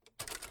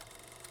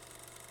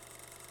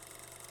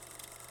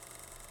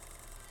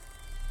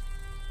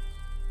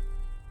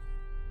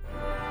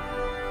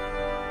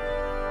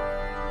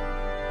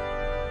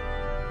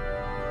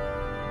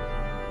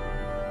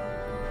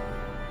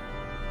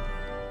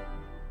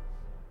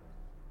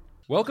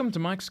Welcome to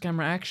Mike's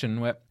Camera Action,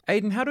 where...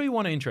 Aiden, how do you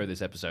want to intro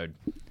this episode?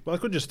 Well, I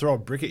could just throw a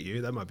brick at you.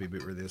 That might be a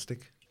bit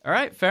realistic. All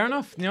right, fair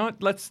enough. You know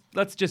what? Let's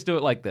just do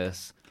it like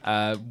this.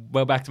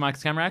 Well, back to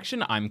Mike's Camera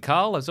Action. I'm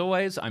Carl, as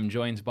always. I'm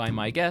joined by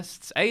my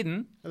guests,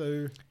 Aiden.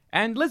 Hello.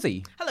 And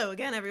Lizzie. Hello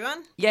again,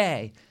 everyone.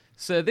 Yay.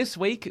 So this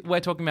week, we're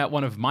talking about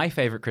one of my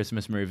favorite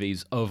Christmas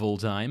movies of all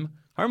time,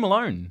 Home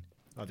Alone.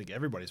 I think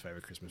everybody's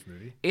favorite Christmas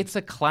movie. It's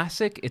a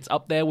classic. It's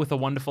up there with A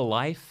Wonderful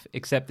Life,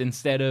 except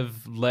instead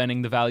of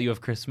learning the value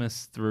of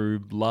Christmas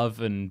through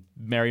love and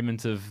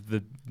merriment of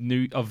the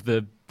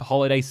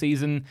holiday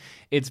season,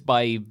 it's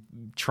by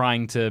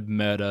trying to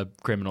murder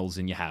criminals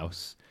in your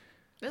house.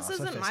 This so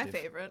isn't my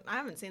festive. favorite. I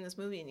haven't seen this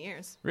movie in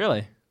years.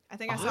 Really? I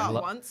think I saw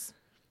it once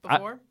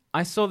before.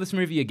 I saw this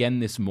movie again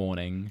this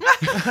morning. Nah,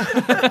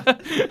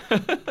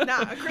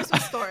 A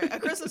Christmas Story. A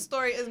Christmas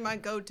Story is my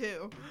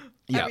go-to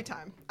every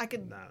time. I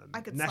could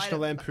National slide it.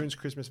 Lampoon's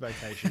Christmas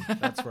Vacation.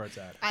 That's where it's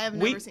at. I have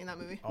never seen that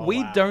movie. Oh,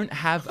 We wow. don't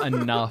have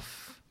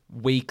enough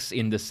weeks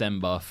in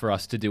December for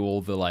us to do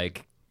all the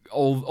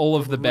all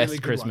of the really best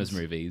good Christmas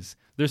ones. movies.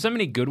 There's so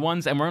many good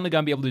ones, and we're only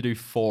going to be able to do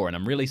 4, and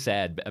I'm really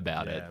sad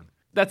about it. Yeah.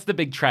 That's the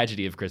big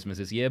tragedy of Christmas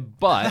this year,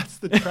 but That's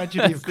the tragedy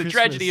that's of the Christmas.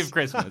 tragedy of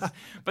Christmas.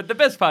 But the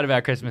best part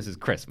about Christmas is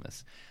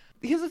Christmas.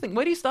 Here's the thing: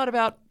 where do you start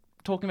about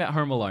talking about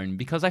Home Alone?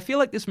 Because I feel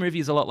like this movie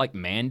is a lot like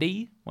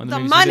Mandy, one of the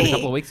The movies we did money. a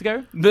couple of weeks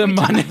ago. The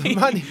money,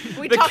 money.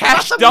 We the talk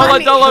cash about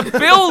the dollar money.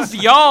 bills,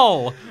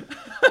 y'all.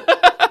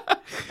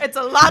 It's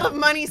a lot of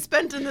money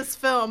spent in this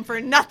film for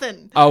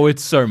nothing. Oh,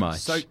 it's so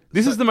much.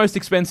 This So- is the most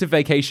expensive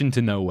vacation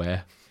to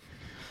nowhere.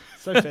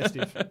 So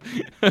festive.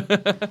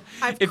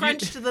 I've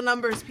crunched the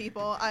numbers,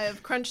 people. I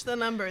have crunched the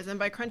numbers, and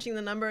by crunching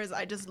the numbers,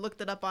 I just looked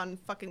it up on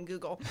fucking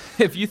Google.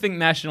 If you think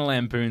National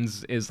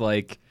Lampoon's is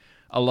like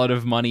a lot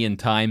of money and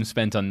time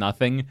spent on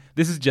nothing,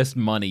 this is just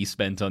money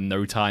spent on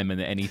no time and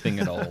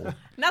anything at all.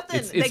 Nothing.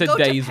 It's They a go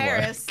to day's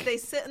Paris. work. They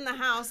sit in the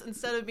house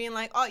instead of being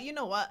like, oh, you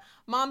know what?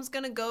 Mom's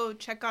going to go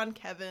check on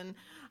Kevin.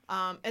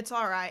 It's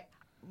all right.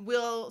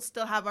 We'll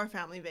still have our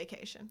family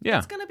vacation. Yeah.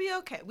 It's going to be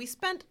okay. We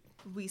spent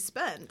Here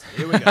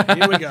we go.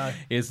 Here we go.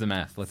 Here's the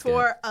math. Let's go.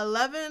 for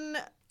 11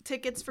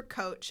 tickets for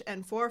coach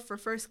and 4 for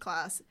first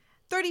class,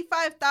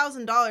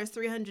 $35,000,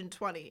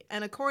 $320.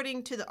 And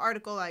according to the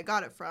article I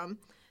got it from,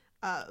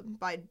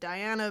 by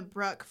Diana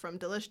Bruck from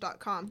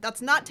Delish.com,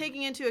 that's not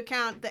taking into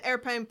account the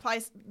airplane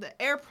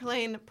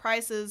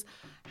prices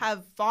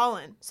have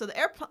fallen. So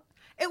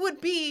it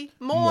would be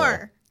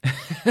more.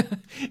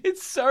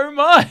 It's so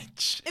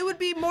much. It would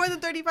be more than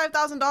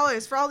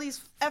 $35,000 for all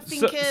these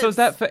effing kids. So is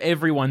that for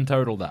everyone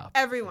totaled up?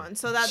 everyone?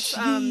 So that's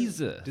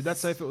Jesus. Did that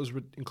say if it was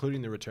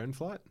including the return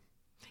flight?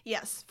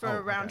 yes, for Oh,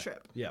 a round okay.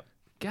 trip. Yep.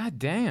 God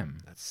damn.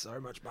 That's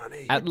so much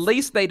money. At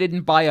least they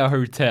didn't buy a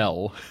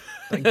hotel.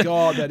 Thank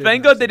God they didn't.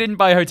 Thank God they didn't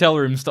buy hotel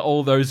rooms to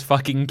all those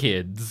fucking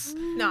kids.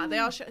 No, they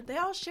all shared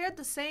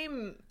the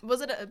same.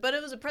 Was it? But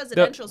it was a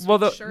presidential suite.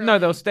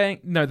 They were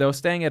staying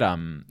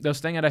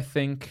at I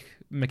think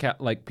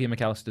Peter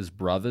McAllister's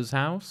brother's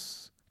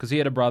house, because he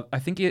had a brother. I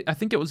think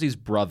it was his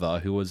brother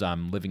who was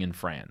living in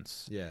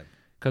France. Yeah.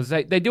 Because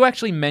they do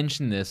actually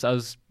mention this. I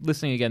was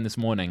listening again this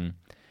morning,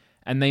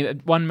 and they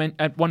at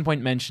one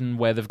point mention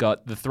where they've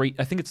got I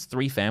think it's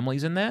 3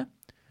 families in there,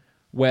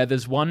 where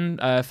there's one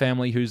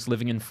family who's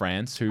living in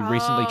France who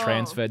recently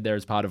transferred there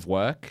as part of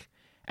work,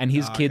 and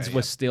his kids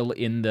were still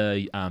in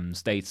the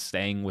States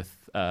staying with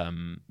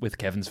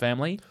Kevin's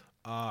family.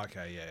 Oh,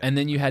 okay, yeah. And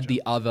then you had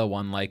the other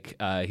one, like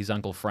his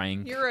Uncle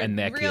Frank You're a and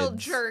their real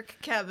kids. jerk,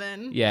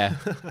 Kevin. Yeah.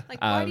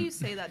 Like, why do you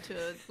say that to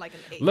an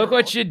 8-year-old? Look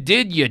what you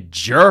did, you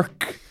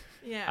jerk.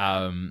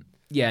 Yeah.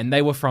 Yeah, and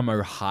they were from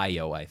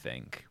Ohio, I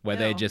think, where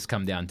they Ew. had just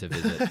come down to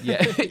visit.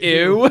 Yeah.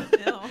 Ew.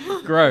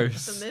 Ew.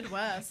 Gross. The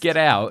Midwest. Get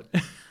out.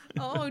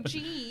 Oh,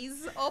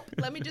 jeez. Oh,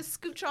 let me just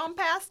scooch on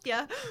past you.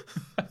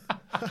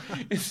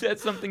 Is that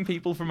something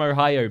people from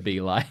Ohio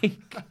be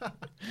like?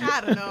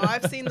 I don't know.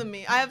 I've seen the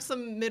meme. I have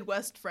some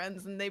Midwest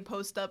friends, and they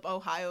post up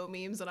Ohio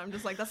memes, and I'm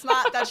just like,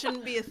 that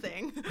shouldn't be a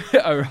thing.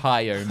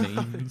 Ohio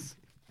memes.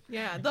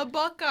 Yeah, the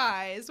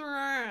Buckeyes.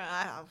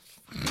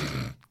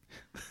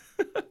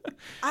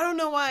 I don't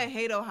know why I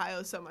hate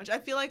Ohio so much. I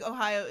feel like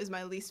Ohio is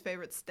my least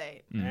favorite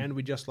state. And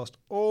we just lost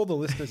all the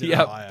listeners in Yep.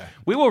 Ohio.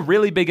 We were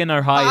really big in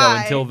Ohio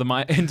Bye. until the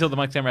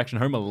Mike's Camera Action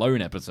Home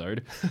Alone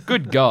episode.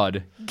 Good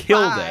God.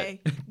 Killed Bye.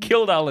 it.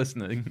 Killed our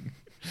listening.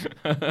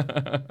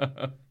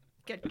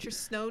 Get your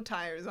snow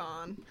tires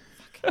on.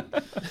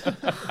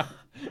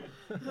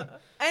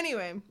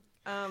 Anyway,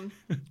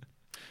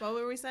 what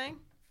were we saying?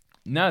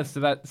 No, so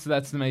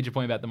that's the major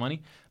point about the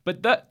money.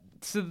 But the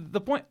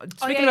point,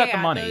 speaking Oh, about the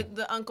money,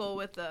 the uncle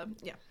with the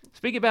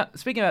speaking about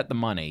the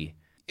money,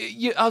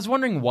 I was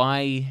wondering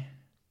why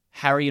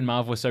Harry and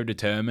Marv were so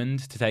determined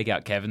to take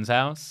out Kevin's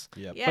house.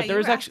 Yep. Yeah, But you there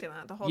were is asking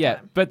that the whole Yeah,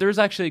 time. but there is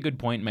actually a good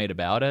point made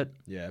about it,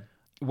 Yeah.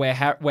 where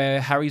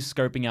Harry's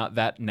scoping out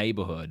that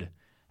neighborhood,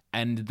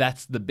 and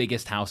that's the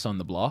biggest house on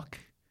the block.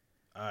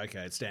 Okay,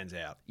 it stands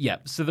out. Yeah,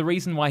 so the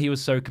reason why he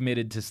was so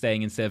committed to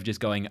staying instead of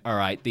just going, all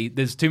right,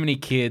 there's too many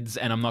kids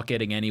and I'm not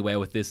getting anywhere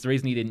with this, the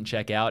reason he didn't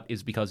check out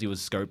is because he was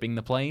scoping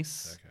the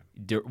place. Okay.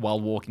 while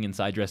walking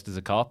inside dressed as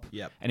a cop.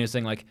 Yep. And he was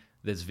saying like,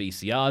 there's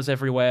VCRs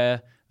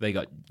everywhere. They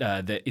got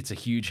it's a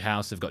huge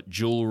house. They've got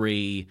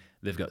jewelry.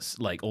 They've got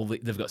like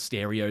they've got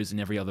stereos in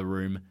every other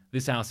room.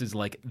 This house is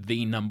like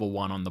the number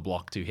one on the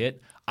block to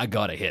hit. I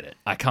gotta hit it.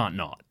 I can't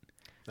not.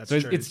 That's So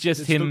true. it's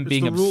just It's him the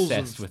being rules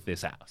obsessed of- with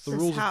this house. The This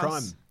rules house. of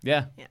crime.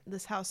 Yeah. Yeah,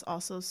 this house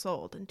also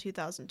sold in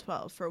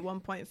 2012 for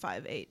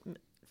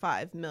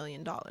 $1.5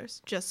 million.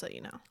 Just so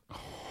you know,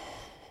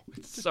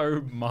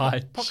 So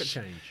much. Pocket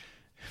change.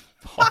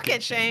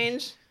 pocket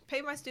change.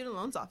 Pay my student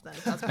loans off then.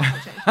 If that's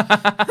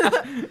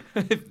pocket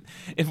change.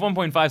 If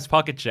 1.5 is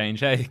pocket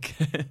change, hey,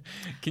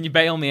 can you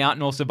bail me out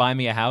and also buy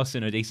me a house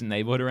in a decent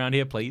neighborhood around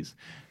here, please?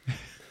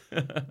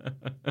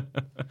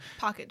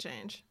 Pocket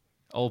change.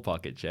 All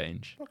pocket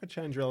change. Pocket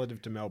change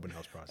relative to Melbourne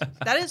house prices.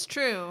 That is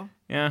true.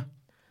 Yeah.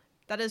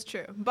 That is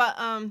true. But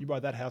You buy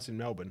that house in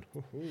Melbourne.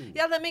 Woohoo.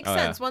 yeah, that makes Oh,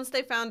 yeah. sense. Once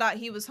they found out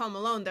he was home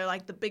alone, they're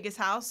like the biggest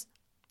house,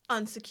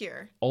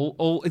 unsecure.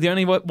 The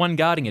only one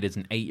guarding it is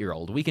an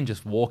 8-year-old. We can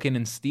just walk in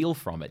and steal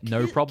from it,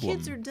 no problem.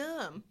 Kids are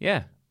dumb.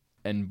 Yeah.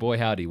 And boy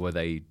howdy were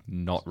they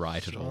not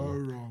right at all.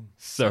 wrong.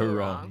 So So wrong.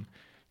 wrong.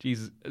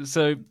 Jesus.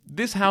 So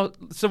this house.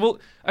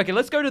 Okay.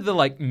 Let's go to the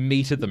like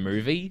meat of the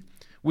movie,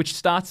 which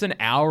starts an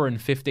hour and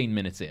 15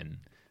 minutes in.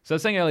 So I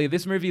was saying earlier,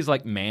 this movie is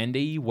like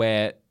Mandy,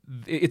 where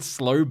it's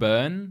slow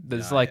burn.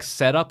 There's Oh, like yeah.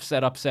 setup,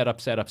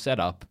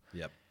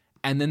 Yep.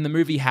 and then the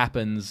movie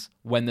happens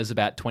when there's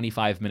about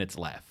 25 minutes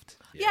left.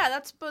 Yeah,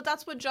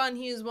 that's what John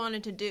Hughes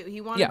wanted to do.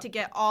 He wanted Yeah. to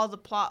get all the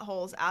plot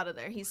holes out of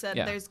there. He said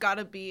Yeah. there's got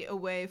to be a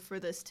way for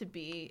this to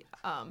be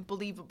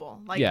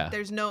believable. Like Yeah.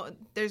 there's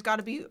got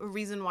to be a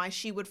reason why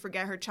she would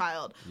forget her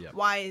child, Yep.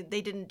 why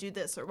they didn't do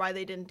this or why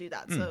they didn't do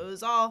that. Hmm.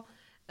 So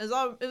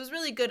it was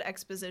really good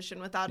exposition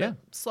without Yeah. it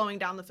slowing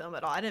down the film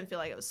at all. I didn't feel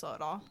like it was slow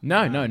at all.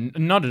 No,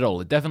 not at all.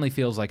 It definitely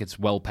feels like it's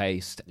well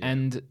paced,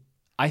 and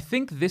I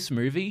think this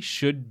movie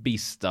should be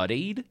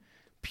studied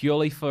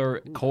purely for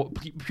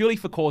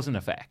cause and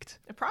effect.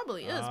 It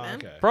probably is, man.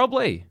 Okay.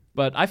 Probably,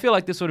 but I feel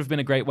like this would have been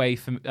a great way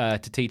for, to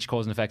teach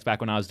cause and effects back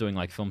when I was doing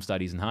like film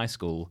studies in high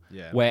school,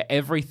 Yeah. where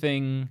every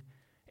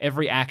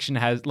action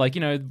has like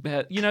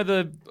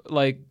the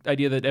like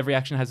idea that every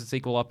action has its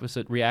equal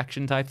opposite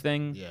reaction type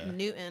thing. Yeah.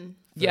 Newton.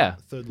 Yeah.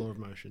 Third law of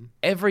motion.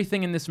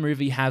 Everything in this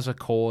movie has a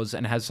cause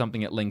and has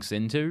something it links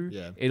into.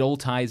 Yeah. It all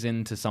ties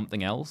into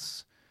something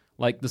else.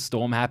 Like the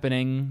storm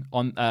happening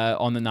on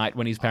the night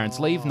when his parents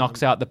leave,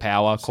 knocks out the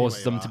power, causes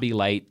where them you to are. be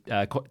late,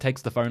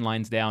 takes the phone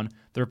lines down.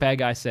 The repair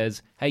guy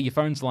says, "Hey, your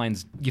phone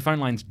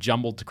line's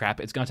jumbled to crap.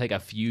 It's going to take a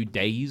few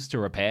days to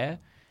repair."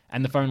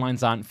 And the phone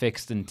lines aren't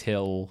fixed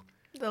until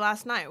The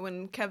last night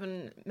when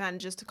Kevin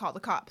manages to call the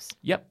cops.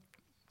 yep.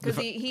 Because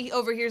he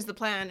overhears the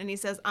plan and he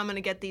says, I'm going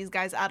to get these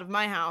guys out of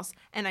my house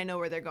and I know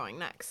where they're going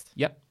next.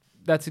 Yep.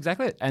 That's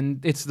exactly it.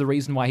 And it's the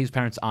reason why his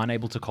parents aren't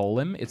able to call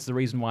him. It's the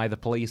reason why the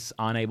police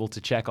aren't able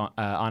to check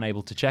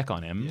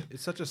on him.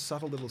 It's such a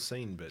subtle little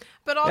scene, but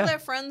But all Yeah. their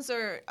friends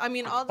are,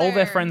 All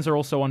their friends are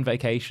also on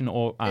vacation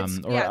or It's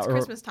or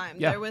Christmas time.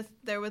 yeah.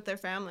 They're with their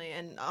family,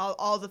 and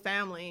all the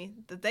family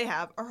that they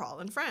have are all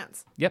in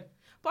France. Yep.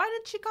 Why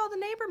did she call the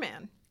neighbor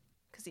man?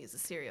 Because he's a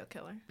serial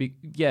killer.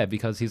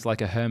 Because he's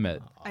like a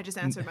hermit. I just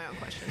answered my own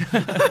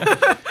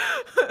question.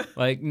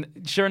 Like,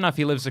 sure enough,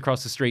 he lives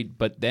across the street,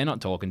 but they're not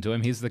talking to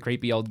him. He's the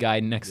creepy old guy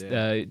next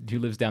who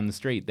lives down the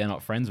street. They're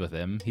not friends with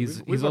him.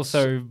 He's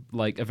also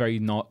like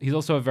he's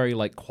also a very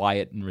like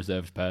quiet and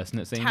reserved person.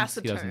 It seems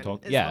Taciturn he doesn't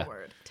talk. is Yeah, the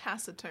word.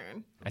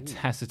 Taciturn. a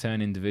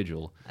taciturn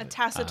individual. A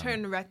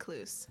taciturn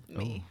recluse.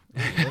 Me.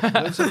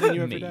 learn something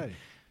new every Me. day.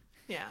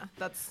 Yeah,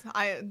 that's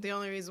the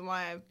only reason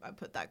why I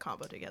put that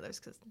combo together is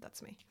because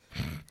that's me.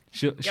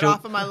 Get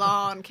off of my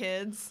lawn,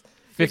 kids.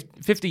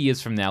 50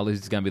 years from now,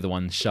 Liz is going to be the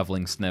one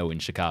shoveling snow in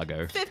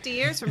Chicago. 50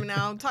 years from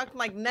now, I'm talking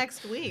like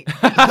next week. In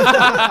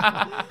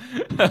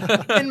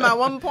my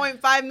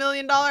 $1.5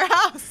 million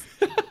house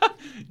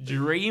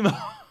Dream.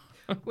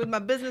 with my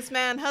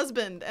businessman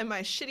husband and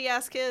my shitty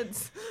ass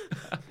kids.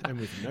 And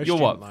with no You're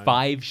student what, loan.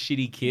 5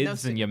 shitty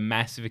kids No and your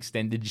massive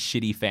extended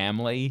shitty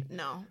family?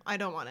 No, I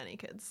don't want any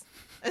kids.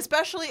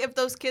 Especially if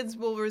those kids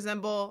will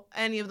resemble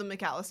any of the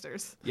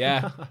McAllisters.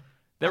 Yeah.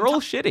 They're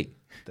all shitty.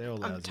 They're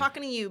all I'm lousy.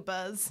 talking to you,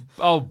 Buzz.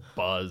 Oh,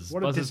 Buzz.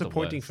 What a Buzz is the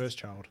disappointing worst. first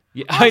child.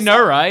 Yeah, I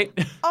know, right?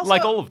 also-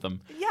 Like all of them.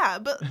 Yeah,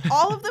 but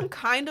all of them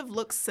kind of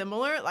look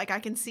similar. Like I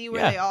can see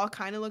where Yeah. they all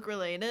kind of look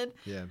related.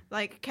 Yeah.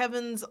 Like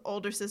Kevin's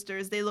older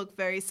sisters, they look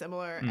very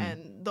similar,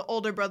 and the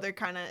older brother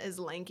kind of is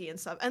lanky and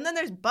stuff. And then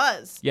there's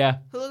Buzz, Yeah.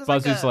 Who looks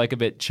Buzz like is like a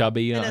bit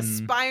chubby. an and,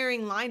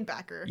 aspiring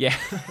linebacker. yeah.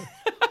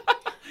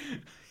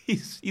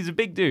 he's a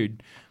big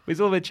dude. But he's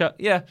a little bit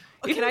chubby. Yeah.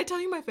 Oh, can I tell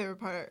you my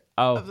favorite part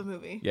Oh. of the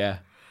movie? Yeah.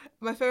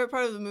 My favorite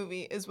part of the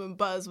movie is when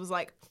Buzz was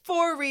like,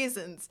 4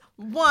 reasons.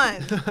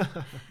 1,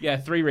 Yeah,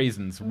 3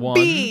 reasons. 1.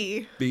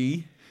 B,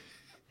 B.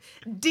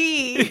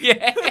 D,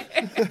 Yeah.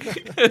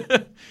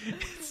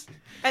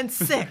 and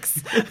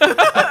 6.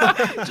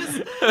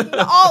 Just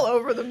all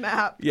over the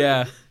map.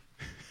 Yeah.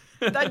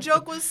 That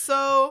joke was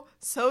so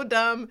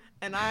dumb,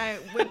 and I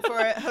went for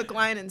it hook,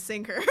 line, and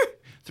sinker.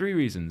 3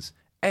 reasons.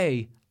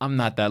 A, I'm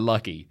not that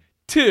lucky.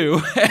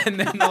 2, and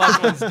then the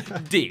last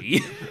one's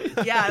D.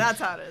 Yeah, that's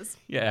how it is.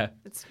 Yeah.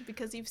 It's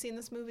because you've seen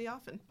this movie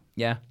often.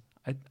 Yeah.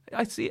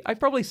 I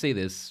probably see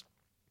this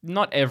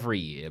not every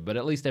year, but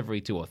at least every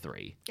 2 or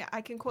 3. Yeah,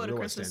 I can quote It a always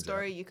Christmas stands out.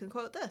 story. You can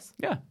quote this.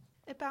 Yeah.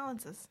 It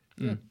balances.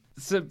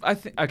 So I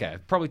think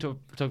probably talk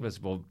about this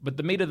before, but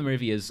the meat of the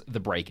movie is the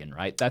break-in,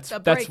 right? That's The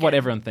what break-in.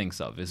 everyone thinks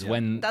of is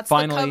when That's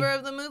finally the cover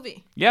of the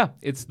movie. yeah,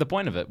 it's the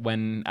point of it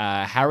when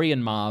Harry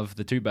and Marv,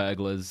 the 2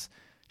 burglars,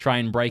 try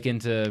and break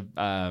into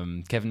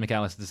Kevin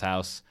McAllister's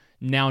house,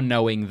 now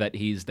knowing that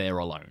he's there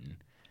alone.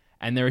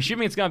 And they're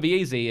assuming it's going to be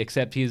easy,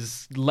 except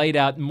he's laid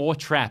out more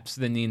traps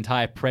than the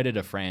entire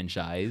Predator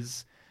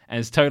franchise and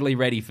is totally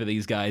ready for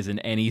these guys in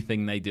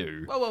anything they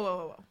do.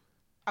 Whoa.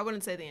 I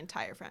wouldn't say the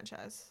entire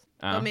franchise,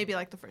 Oh. but maybe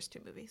like the first 2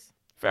 movies.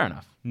 Fair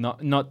enough.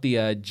 Not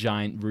the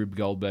giant Rube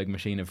Goldberg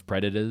machine of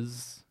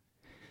Predators.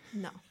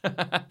 No.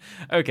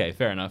 Okay,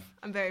 fair enough.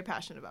 I'm very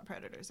passionate about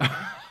Predators.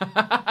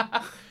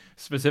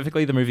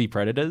 Specifically the movie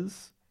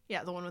Predators?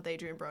 Yeah, the one with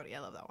Adrian Brody. I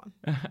love that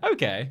one.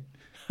 Okay.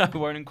 I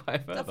won't inquire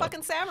further. The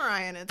fucking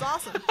samurai in it. It's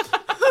awesome.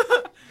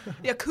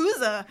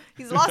 Yakuza.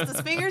 He's lost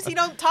his fingers. He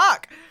don't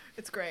talk.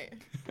 It's great.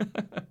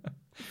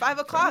 5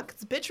 o'clock.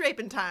 It's bitch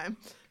raping time.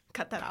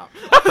 Cut that out.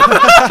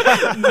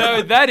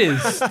 No, that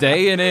is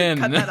staying in.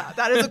 Cut that out.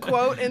 That is a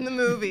quote in the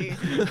movie.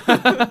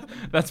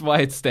 That's why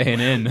it's staying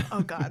in.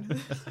 Oh, God.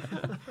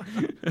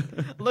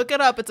 Look it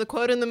up. It's a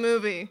quote in the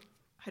movie.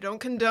 I don't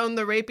condone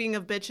the raping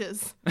of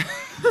bitches.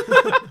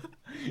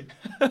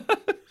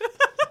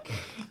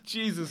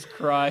 Jesus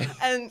Christ.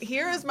 And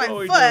here is my What are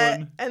we foot,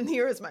 doing? and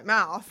here is my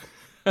mouth.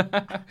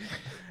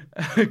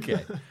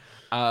 Okay.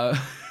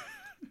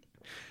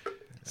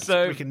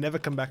 So We can never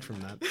come back from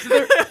that.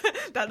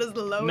 That is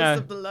the lowest No.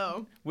 of the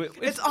low. we-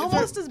 It's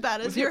almost as bad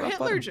as we hit your rock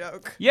Hitler bottom.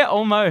 joke. Yeah,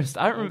 almost.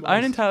 I don't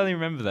Almost. entirely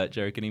remember that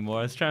joke anymore.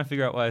 I was trying to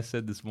figure out what I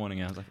said this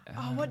morning. I was like,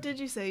 Oh, what did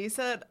you say? I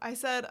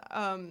said,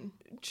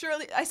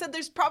 surely, I said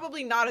there's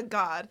probably not a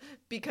God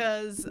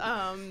because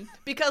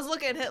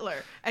look at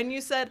Hitler. And you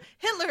said,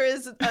 Hitler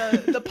is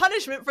the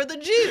punishment for the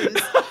Jews.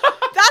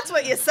 That's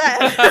what you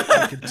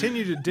said.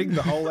 Continue to dig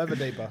the hole ever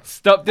deeper.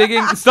 Stop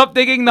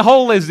digging the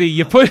hole, Lizzie.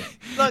 You put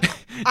Look,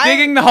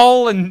 digging the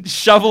hole and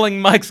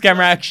shoveling Mike's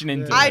camera action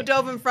into I it.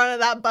 dove in front of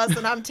that bus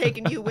and I'm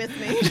taking you with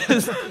me.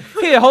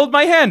 Here, hold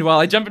my hand while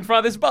I jump in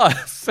front of this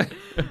bus.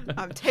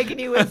 I'm taking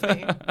you with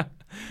me.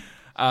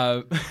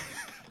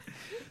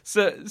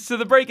 So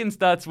the break-in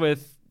starts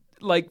with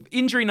like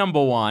injury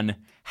number 1.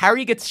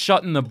 Harry gets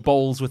shot in the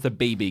balls with a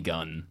BB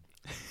gun.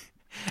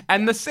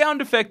 And the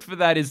sound effect for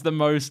that is the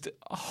most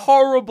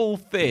horrible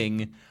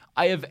thing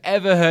I have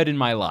ever heard in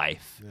my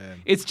life. Yeah.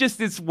 It's just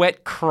this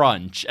wet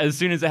crunch as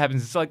soon as it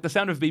happens. It's like the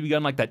sound of a BB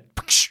gun like that,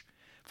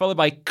 followed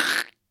by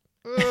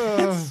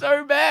it's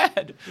so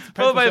bad.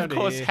 Followed by, of sound to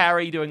course, hear.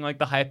 Harry doing like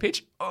the high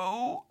pitch.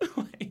 Oh.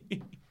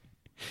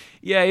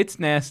 Yeah, it's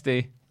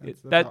nasty.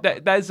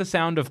 That is the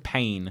sound of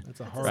pain That's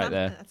a That's horrible, right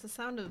there. That's a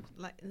sound of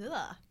like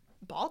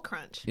ball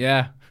crunch.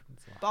 Yeah.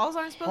 Balls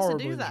aren't supposed horrible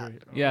to do that.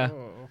 injury. Yeah.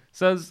 Oh.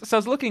 So I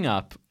was looking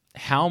up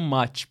how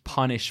much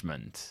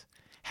punishment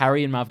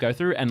Harry and Marv go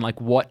through and like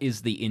what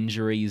is the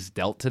injuries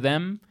dealt to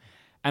them.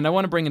 And I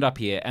want to bring it up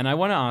here and I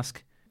want to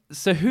ask,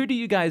 so who do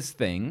you guys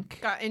think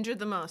Got injured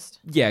the most.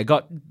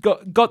 got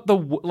the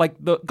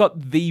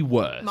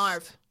worst?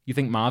 Marv. You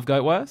think Marv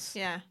got worse?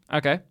 Yeah.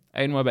 Okay.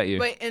 Aiden, what about you?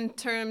 Wait, in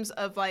terms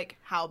of like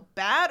how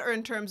bad or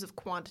in terms of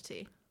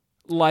quantity?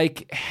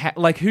 Like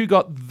who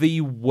got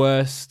the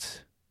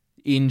worst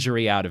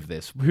injury out of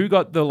this?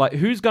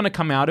 Who's going to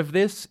come out of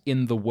this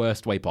in the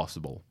worst way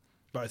possible?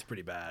 Both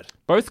pretty bad.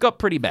 Both got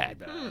pretty bad.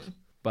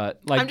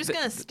 But like I'm just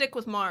going to stick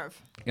with Marv.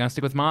 You going to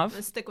stick with I'm Marv?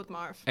 going to stick with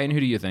Marv. And who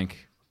do you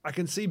think? I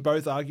can see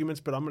both arguments,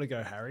 but I'm going to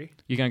go Harry.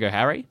 You going to go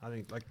Harry? I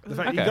think like the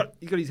fact Okay.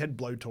 he got his head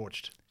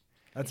blowtorched.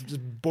 That's just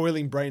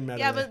boiling brain matter.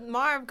 Yeah, there. but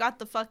Marv got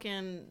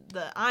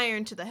the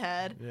iron to the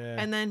head, Yeah.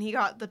 and then he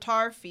got the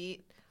tar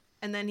feet,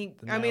 and then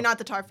nail- not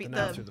the tar feet, the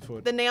nail through the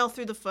foot. the nail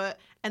through the foot,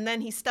 and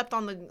then he stepped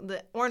on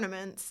the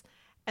ornaments,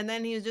 and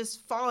then he was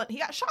just falling. He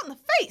got shot in the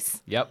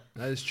face. Yep.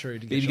 That is true.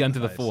 To get BB shot gun in to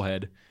the face.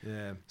 forehead.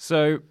 Yeah.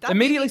 So That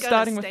immediately BB gun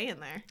starting is with staying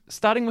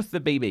there. the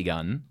BB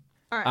gun.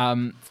 All right,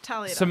 let's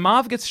tally it So up.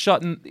 Marv gets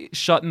shot in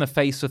the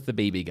face with the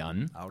BB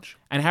gun, Ouch.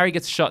 and Harry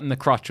gets shot in the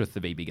crotch with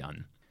the BB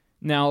gun.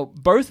 Now,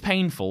 both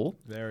painful.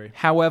 Very.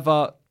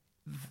 However,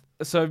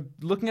 so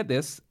looking at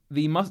this,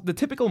 the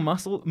typical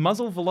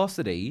muzzle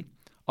velocity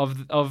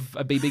of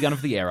a BB gun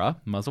of the era,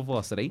 muzzle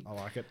velocity, I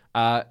like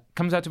it.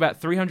 comes out to about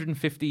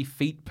 350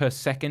 feet per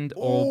second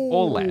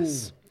or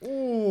less.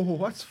 Oh,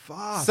 that's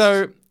fast.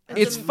 So It's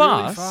it's really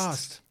fast.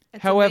 fast.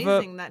 It's however-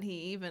 amazing that he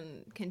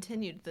even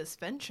continued this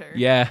venture.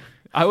 Yeah,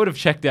 I would have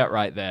checked out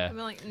right there. I'm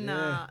like,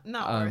 nah,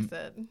 not worth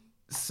it.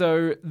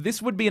 So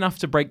this would be enough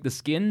to break the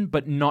skin,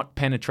 but not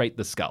penetrate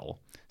the skull.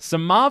 So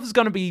Marv's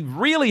going to be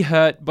really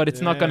hurt, but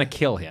it's not going to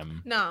kill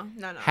him. No.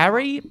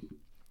 Harry,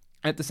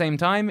 at the same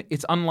time,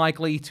 it's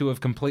unlikely to have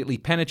completely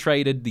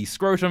penetrated the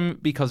scrotum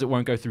because it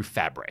won't go through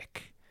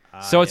fabric.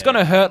 So it's going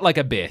to hurt like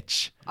a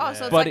bitch. Oh,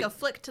 so it's But like a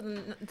flick to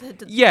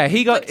the. Yeah,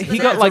 he got Flick to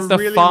the like It's the a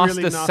really, fastest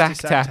really nasty sack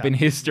sack tap tap. in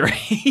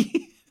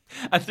history.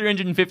 A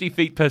 350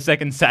 feet per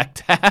second sack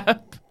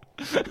tap.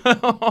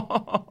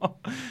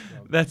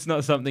 That's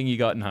not something you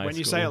got in high When school.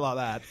 you say it like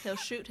that. He'll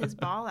shoot his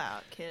ball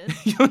out, kid.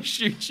 You'll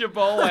shoot your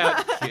ball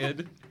out,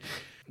 kid.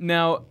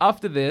 Now,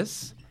 after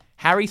this,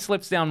 Harry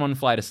slips down one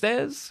flight of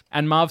stairs,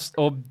 and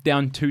or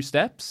down 2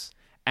 steps,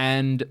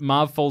 and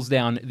Marv falls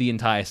down the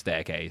entire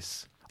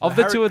staircase. Of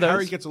the two of those,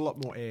 Harry gets a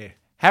lot more air.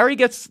 Harry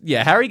gets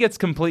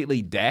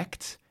completely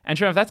decked, and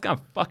sure enough, that's gonna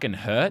fucking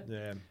hurt.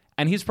 Yeah.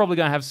 And he's probably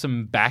gonna have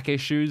some back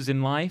issues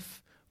in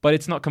life, but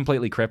it's not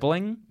completely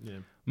crippling. Yeah.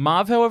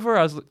 Marv, however,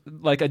 I was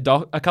like a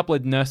couple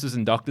of nurses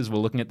and doctors were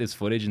looking at this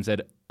footage and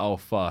said, "Oh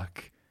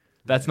fuck,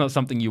 that's not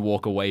something you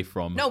walk away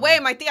from." No way,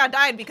 my Thea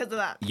died because of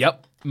that.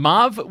 Yep.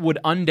 Marv would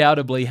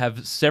undoubtedly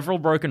have several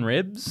broken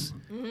ribs,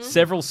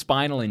 several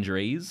spinal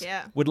injuries.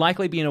 Yeah. Would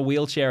likely be in a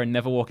wheelchair and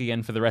never walk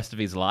again for the rest of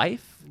his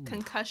life.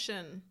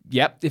 Concussion.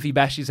 Yep. If he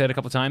bashed his head a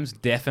couple of times,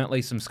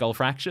 definitely some skull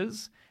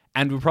fractures,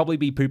 and would probably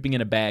be pooping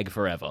in a bag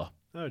forever.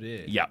 Oh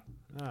dear. Yep.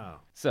 Oh.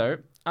 So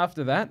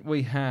after that,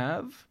 we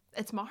have.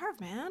 It's Marv,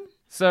 man.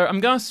 So I'm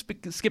going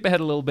to skip ahead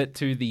a little bit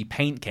to the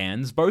paint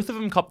cans. Both of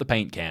them cop the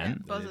paint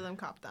can. Both of them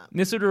copped that.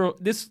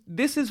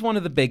 This is one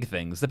of the big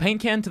things. The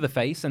paint can to the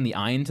face and the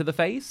iron to the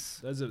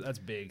face. That's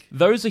big.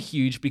 Those are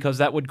huge because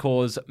that would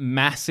cause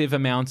massive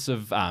amounts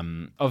of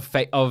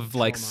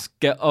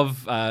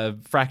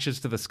fractures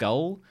to the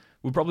skull.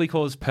 Would probably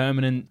cause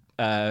permanent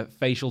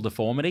facial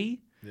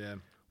deformity. Yeah.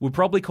 Would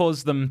probably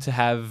cause the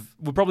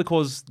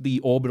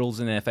orbitals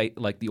in their face,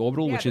 like the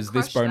orbital, Yeah, which to is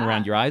this crush bone that.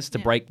 around your eyes, to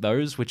Yeah. break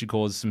those, which would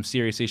cause some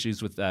serious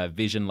issues with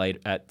vision late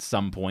at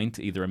some point,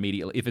 either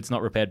immediately. If it's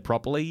not repaired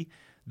properly,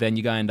 then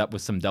you're going to end up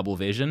with some double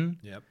vision.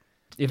 Yep.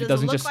 If Does it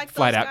doesn't look just like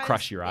flat those out guys-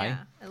 crush your eye. Yeah.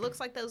 It looks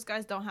like those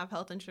guys don't have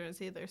health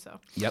insurance either, so.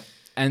 Yep.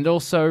 And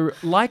also,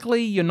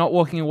 likely you're not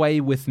walking away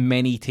with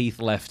many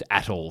teeth left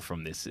at all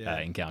from this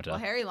encounter. Well,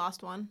 Harry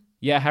lost one.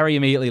 Yeah, Harry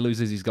immediately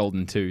loses his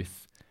golden tooth.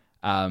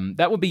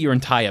 That would be your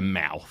entire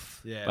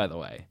mouth, Yeah. by the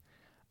way.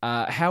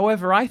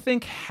 However, I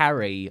think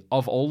Harry,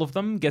 of all of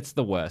them, gets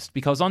the worst,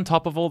 because on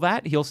top of all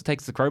that, he also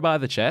takes the crowbar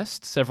to the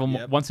chest,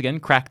 once again,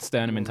 cracked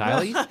sternum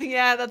entirely.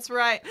 Yeah, that's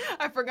right.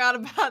 I forgot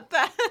about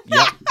that.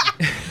 Yep.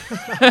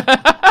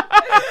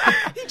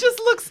 He just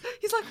looks,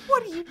 he's like,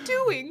 what are you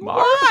doing?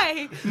 Marv?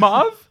 Why?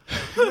 Marv?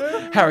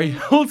 Harry,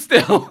 hold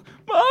still.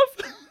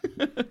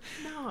 Marv?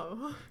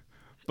 No.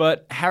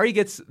 But Harry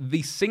gets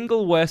the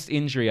single worst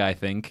injury, I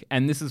think,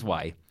 and this is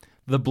why.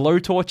 The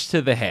blowtorch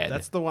to the head.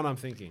 That's the one I'm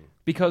thinking.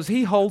 Because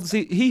he holds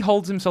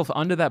himself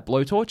under that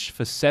blowtorch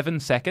for 7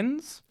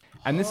 seconds,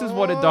 and this is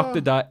what a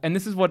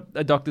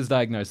doctor's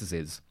diagnosis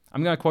is.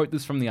 I'm going to quote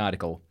this from the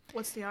article.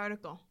 What's the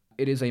article?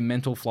 It is a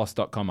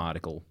mentalfloss.com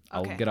article.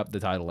 I'll Okay. get up the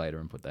title later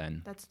and put that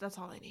in. That's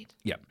all I need.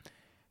 Yep.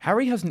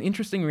 Harry has an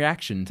interesting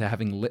reaction to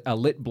having a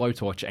lit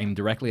blowtorch aimed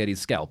directly at his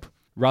scalp.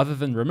 Rather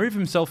than remove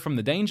himself from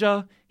the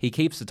danger, he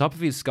keeps the top of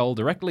his skull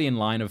directly in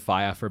line of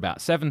fire for about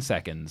 7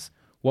 seconds.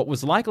 What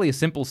was likely a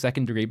simple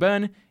second-degree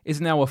burn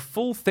is now a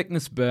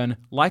full-thickness burn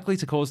likely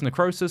to cause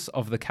necrosis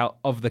of the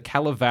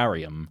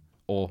calivarium,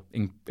 or,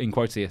 in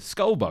quotes here,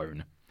 skull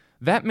bone.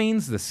 That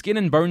means the skin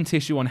and bone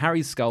tissue on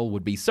Harry's skull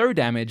would be so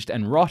damaged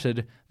and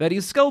rotted that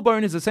his skull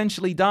bone is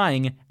essentially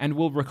dying and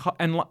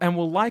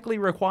will likely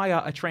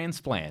require a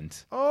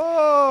transplant.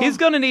 Oh. He's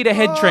gonna need a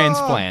head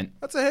transplant.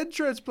 That's a head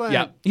transplant.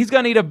 Yeah, he's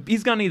gonna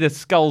need a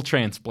skull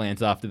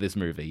transplant after this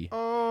movie.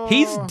 Oh.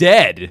 He's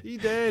dead. He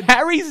dead.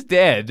 Harry's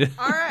dead.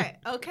 All right.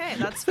 Okay,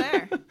 that's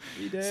fair.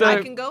 He dead. So-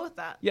 I can go with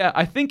that. Yeah,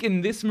 I think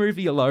in this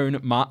movie alone,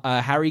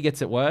 Harry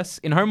gets it worse.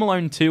 In Home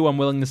Alone 2, I'm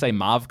willing to say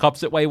Marv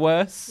cops it way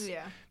worse.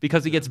 Yeah.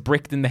 Because he gets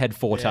bricked in the head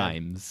 4 Yeah.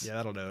 times Yeah,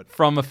 that'll do it.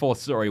 from a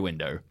 4th-story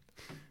window.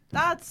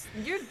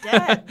 You're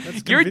dead.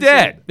 You're convincing.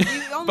 dead.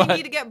 You only But-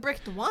 need to get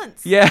bricked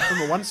once. Yeah.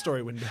 From a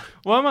one-story window.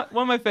 One of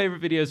my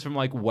favorite videos from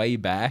like way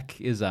back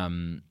is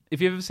if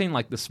you've ever seen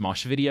like the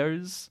Smosh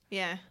videos,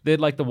 Yeah. they're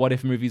like the what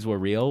if movies were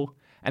real.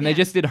 And they Yeah.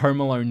 just did Home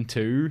Alone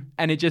 2,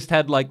 and it just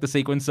had like the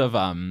sequence of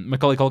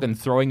Macaulay Culkin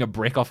throwing a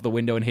brick off the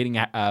window and hitting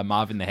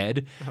Marv in the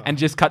head, and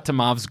just cut to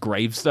Marv's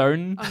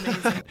gravestone.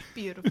 Amazing.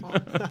 Beautiful.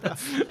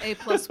 That's A+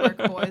 work,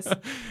 boys.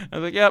 I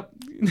was like, yep,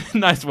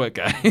 nice work,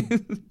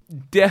 guys.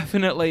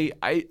 Definitely,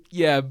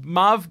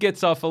 Marv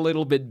gets off a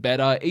little bit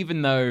better,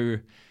 even though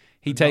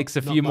he takes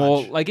a not few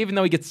more, much. like even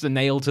though he gets a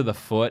nail to the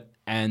foot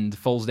and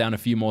falls down a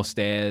few more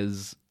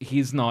stairs,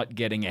 he's not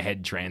getting a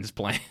head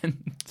transplant.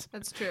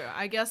 That's true.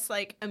 I guess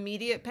like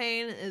immediate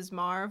pain is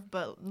Marv,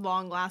 but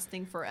long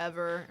lasting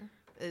forever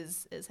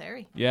is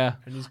Harry. Yeah.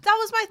 And he's That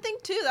was my thing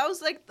too. That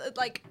was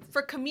like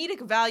for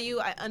comedic value,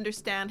 I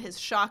understand his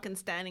shock and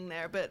standing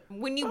there, but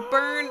when you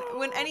burn,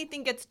 when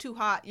anything gets too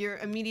hot, your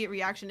immediate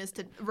reaction is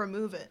to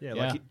remove it. yeah,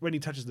 Yeah. like when he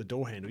touches the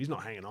door handle, he's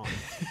not hanging on.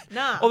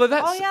 Nah. Although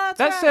that's- oh yeah, that's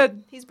that right.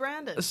 said- he's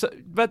branded. So,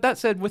 but that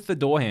said, with the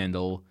door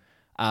handle,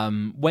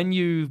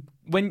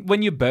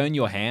 When you burn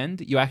your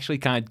hand, you actually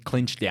kind of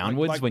clinch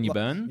downwards when you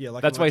burn. yeah,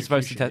 like that's why you're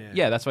supposed to electrocution, test.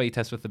 yeah. Yeah, that's why you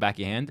test with the back of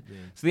your hand.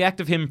 So the act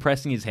of him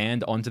pressing his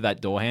hand onto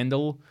that door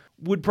handle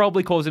would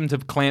probably cause him to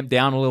clamp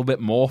down a little bit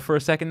more for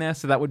a second there.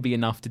 So that would be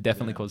enough to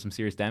definitely cause some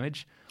serious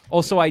damage.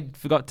 Also, I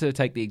forgot to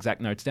take the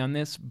exact notes down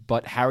this,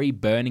 but Harry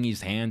burning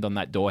his hand on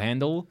that door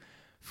handle,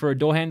 for a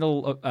door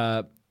handle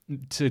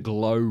to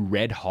glow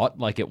red hot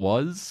like it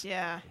was,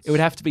 Yeah. it would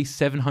have to be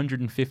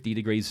 750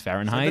 degrees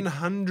Fahrenheit.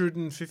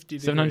 750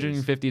 degrees.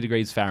 750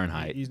 degrees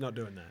Fahrenheit. He's not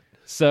doing that.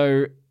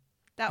 So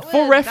That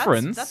For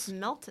reference- that's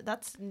melted.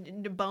 That's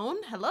bone.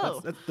 Hello.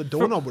 That's the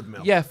doorknob would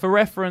melt. yeah, for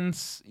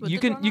reference, Would you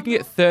the can doorknob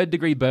get melt?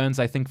 third-degree burns,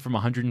 I think, from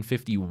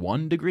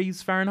 151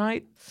 degrees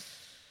Fahrenheit.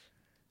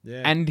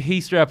 Yeah. And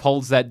he straight up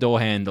holds that door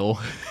handle.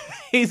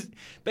 He's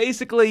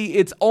basically,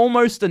 it's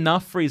almost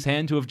enough for his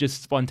hand to have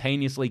just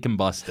spontaneously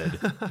combusted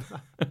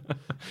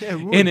yeah,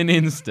 it would. in an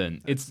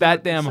instant. It's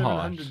that damn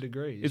hot. 700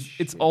 degrees. It's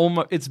Shit.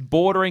 almost, it's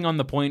bordering on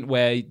the point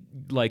where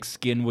like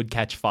skin would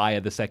catch fire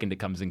the second it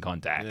comes in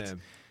contact. Yeah.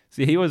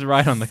 See, he was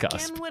right on the cusp.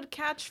 Skin would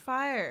catch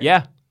fire.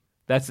 Yeah,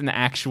 that's an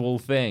actual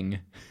thing.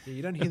 Yeah,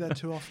 you don't hear that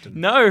too often.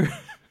 No.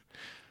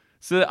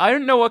 So I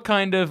don't know what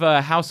kind of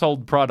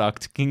household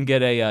product can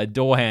get a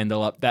door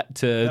handle up that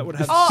would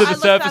have- Oh, to I the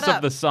looked surface that of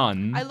up. the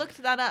sun. I looked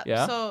that up.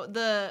 Yeah? So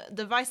the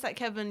device that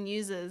Kevin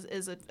uses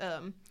is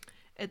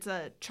it's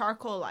a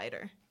charcoal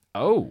lighter.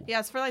 Oh,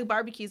 Yeah, it's for like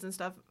barbecues and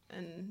stuff.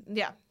 And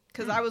yeah,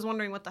 because I was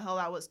wondering what the hell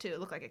that was too.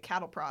 It looked like a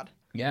cattle prod.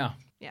 yeah.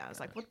 Yeah, I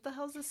was like, what the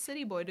hell's this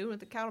city boy doing with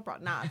the cattle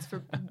prod? Nah, it's for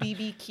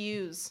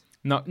BBQs.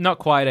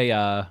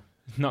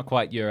 Not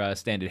quite your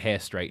standard hair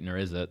straightener,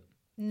 is it?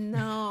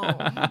 No.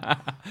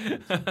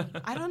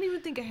 I don't even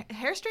think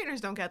hair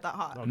straighteners don't get that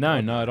hot. No,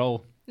 not at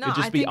all. No, It'd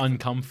just I be think-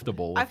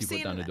 uncomfortable I've if you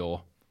put down seen- a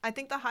door. I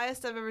think the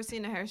highest I've ever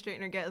seen a hair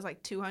straightener get is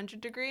like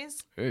 200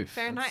 degrees Oof.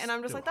 Fahrenheit, and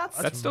I'm just like, that's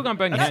That's still gonna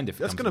burn your hand if it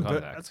That's comes gonna in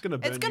burn. contact. That's gonna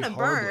burn. it's gonna you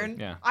horribly. burn.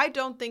 Yeah. I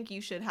don't think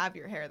you should have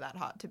your hair that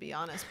hot, to be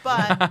honest.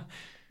 But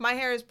my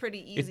hair is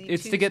pretty easy.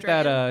 It's to get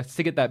straighten. that it's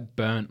to get that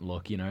burnt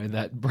look, you know,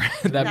 that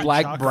that That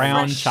black charcoal.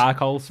 brown Fresh-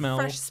 charcoal smell.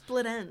 fresh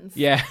split ends.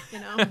 Yeah. You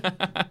know,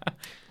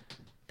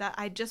 that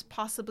I just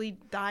possibly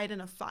died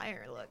in a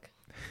fire. Look,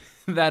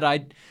 that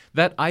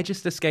I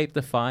just escaped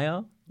the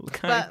fire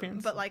kind of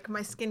appearance. but like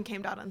my skin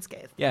came out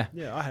unscathed. Yeah.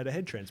 Yeah, I had a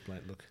head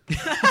transplant. Look.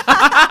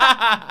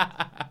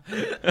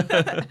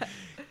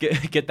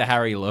 Get the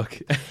Harry look.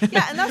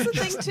 Yeah, and that's the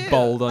thing too.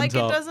 bold on like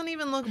top. it doesn't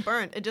even look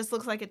burnt. It just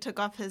looks like it took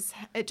off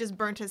it just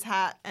burnt his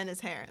hat and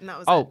his hair, and that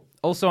was it. Oh,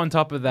 also on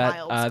top of that,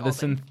 Mild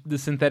scalding. the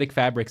synthetic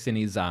fabrics in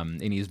his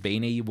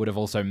beanie would have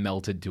also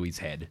melted to his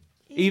head.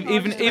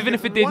 Even okay.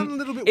 if it One didn't,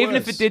 little bit even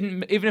if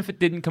worse. it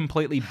didn't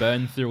completely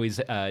burn through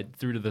his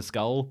through to the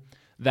skull,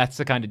 that's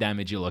the kind of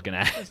damage you're looking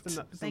at.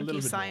 Thank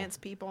you, science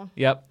people.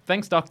 Yep.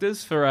 Thanks,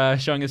 doctors, for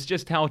showing us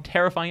just how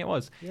terrifying it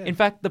was. Yeah. In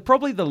fact,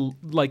 probably the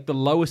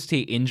lowest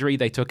tier injury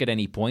they took at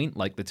any point,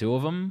 like the two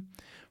of them,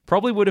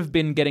 probably would have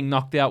been getting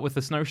knocked out with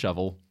a sno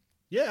shovel.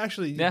 Yeah,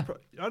 actually, Yeah.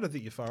 I don't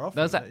think you're far off.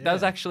 That was, from that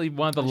was yeah. actually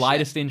one of the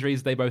lightest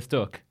injuries they both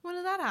took When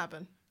did that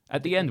happen?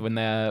 at the end when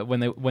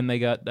they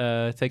got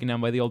taken down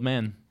by the old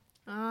man.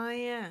 Oh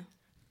yeah,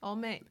 old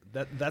mate.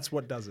 That's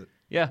what does it.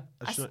 Yeah.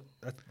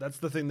 That's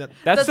the thing that.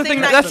 That's The the thing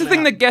thing. that- That's the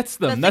thing that gets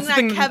them. the That's the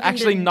thing thing that that Kevin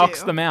actually didn't knocks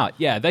do. them out.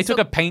 Yeah, they So-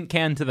 took a paint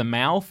can to the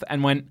mouth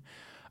and went,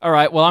 "All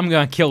right, well, I'm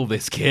going to kill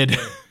this kid."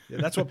 Yeah,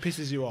 that's what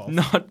pisses you off.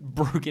 Not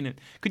broken it.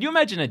 Could you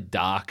imagine a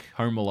dark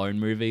Home Alone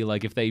movie?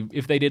 Like if they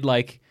did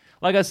like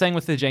I was saying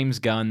with the James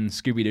Gunn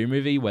Scooby Doo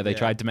movie where they Yeah.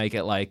 tried to make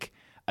it like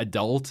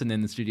adult and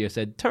then the studio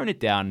said tone it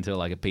down until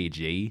like a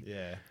PG.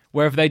 Yeah.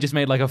 Where if they just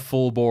made like a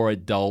full bore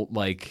adult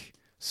like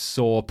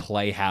Saw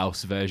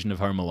Playhouse version of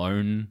Home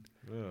Alone.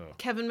 Ugh.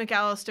 Kevin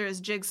McAllister is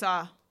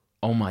Jigsaw.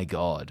 Oh my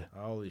god.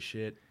 Holy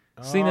shit.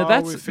 See, now Oh,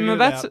 that's we now figured it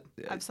that's out.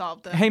 I've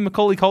solved it. hey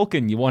Macaulay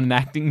Culkin, you want an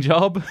acting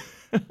job?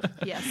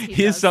 Yes, he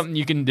Here's does. something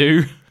you can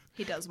do.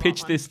 He does. Want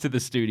Pitch one. this to the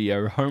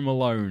studio. Home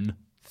Alone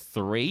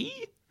 3.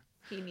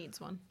 He needs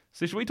one.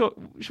 So should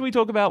we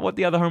talk about what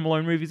the other Home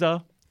Alone movies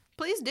are?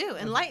 Please do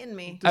enlighten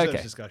me. Deserves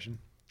Okay. discussion.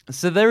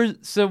 So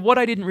what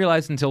I didn't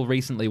realize until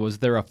recently was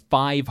there are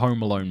 5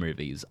 Home Alone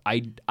movies.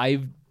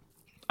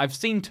 I've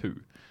seen 2.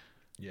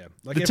 Yeah.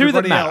 Like The two that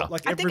everybody matter. else.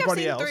 Like I think I've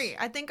everybody seen else. 3.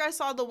 I think I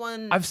saw the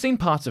one. I've seen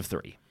parts of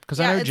 3 because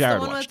yeah, I know it's Jared the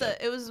one watched with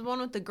it. It was the one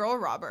with the girl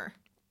robber.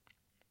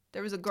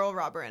 There was a girl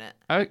robber in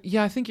it,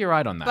 Yeah, I think you're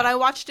right on that. but I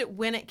watched it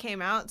when it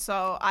came out,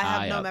 so I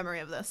have no yeah.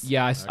 memory of this.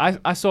 yeah,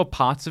 I saw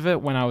parts of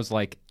it when I was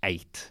like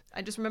 8.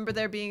 I just remember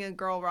there being a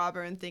girl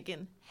robber and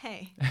thinking,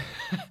 "Hey,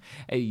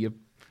 Hey, you.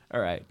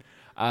 All right.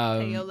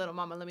 hey, yo, little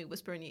mama, let me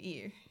whisper in your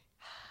ear."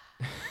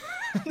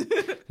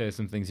 There's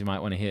some things you might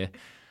want to hear.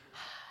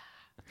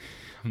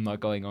 I'm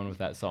not going on with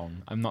that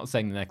song. I'm not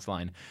saying the next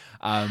line.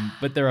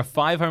 But there are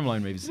 5 Home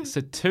Alone movies.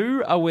 So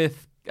 2 are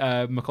with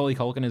Macaulay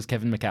Culkin as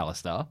Kevin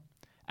McAllister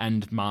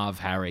and Marv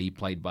Harry,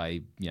 played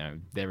by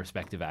their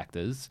respective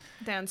actors.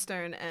 Dan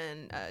Stern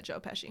and Joe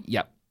Pesci.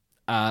 Yep.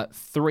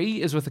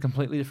 3 is with a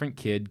completely different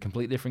kid,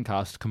 completely different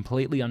cast,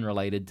 completely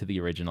unrelated to the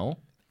original.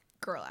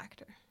 Girl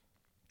actor.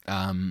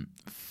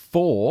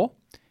 4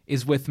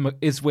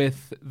 is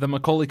with the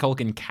Macaulay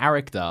Culkin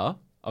character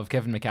of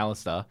Kevin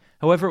McAllister.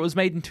 However, it was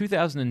made in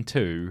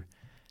 2002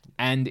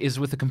 and is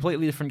with a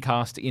completely different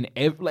cast.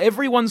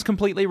 Everyone's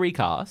completely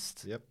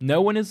recast. Yep.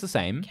 No one is the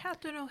same.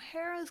 Captain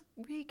O'Hara's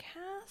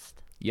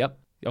recast. Yep.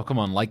 Oh, come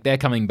on. Like, they're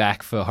coming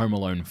back for Home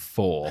Alone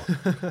 4.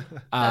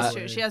 That's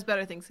true. She has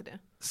better things to do.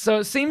 So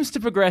it seems to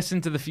progress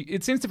into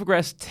it seems to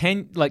progress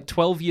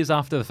 12 years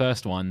after the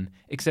first one,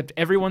 except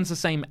everyone's the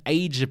same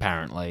age,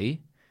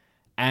 apparently.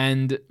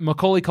 And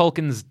Kevin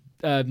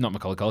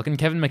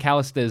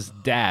McAllister's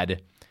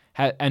dad,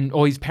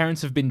 or his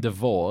parents have been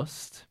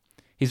divorced.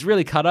 He's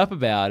really cut up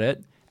about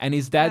it, and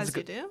his dad's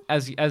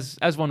As you do.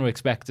 as one would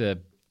expect a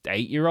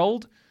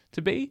 8-year-old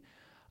to be.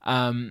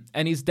 And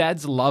his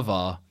dad's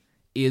lover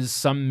is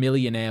some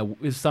millionaire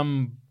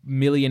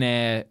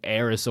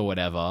heiress or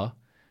whatever,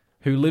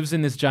 who lives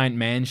in this giant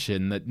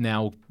mansion that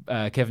now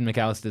Kevin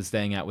McAllister's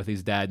staying at with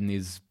his dad and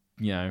his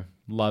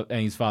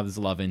his father's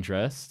love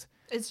interest.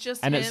 It's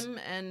just And him,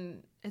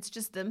 and it's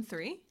just them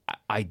three.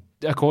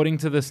 According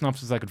to the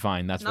synopsis I could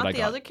find, that's Not what I the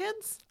got. other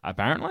kids.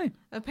 Apparently,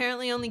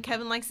 Apparently, only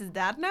Kevin likes his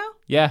dad now.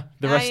 yeah.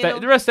 The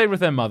rest stayed with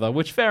their mother,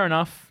 which fair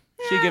enough.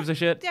 She Yeah. gives a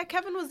shit. Yeah,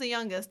 Kevin was the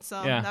youngest,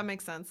 so Yeah. that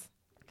makes sense.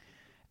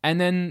 And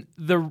then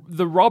the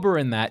robber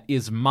in that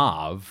is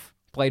Marv,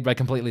 played by a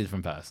completely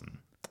different person.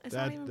 It's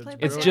That- not even that's played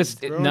by It's Ruins- Dan.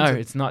 just ruins no, it.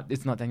 it's not.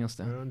 It's not Daniel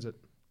Stern. Ruins it.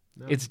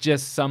 No. It's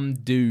just some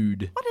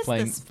dude What is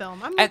playing. this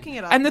film? I'm looking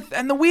it up.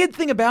 And the weird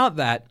thing about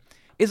that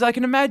is I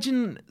can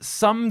imagine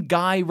some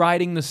guy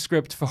writing the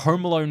script for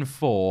Home Alone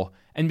 4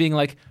 and being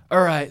like,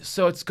 all right,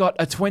 so it's got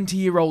a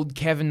 20-year-old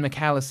Kevin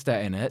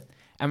McAllister in it,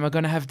 and we're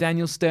going to have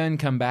Daniel Stern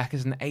come back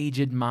as an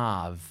aged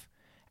Marv.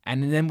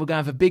 And then we're going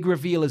to have a big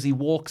reveal as he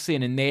walks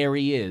in, and there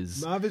he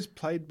is. Marv is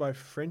played by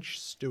French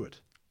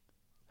Stewart.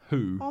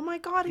 Who? Oh my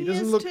god, he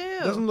doesn't is look too.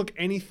 doesn't look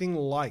anything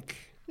like.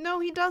 No,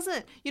 he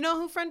doesn't. You know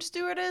who French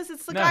Stewart is?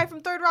 It's the No. guy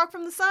from Third Rock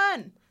from the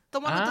Sun. The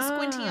one with the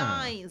squinty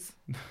Ah. eyes.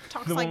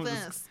 Talks The like one with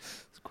the this.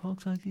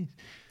 Squawks like this.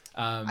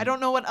 I don't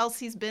know what else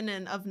he's been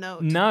in of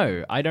note.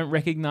 No, I don't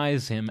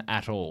recognize him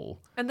at all.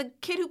 And the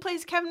kid who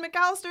plays Kevin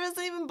McAllister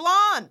isn't even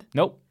blonde.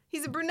 Nope.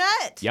 He's a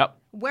brunette. Yep.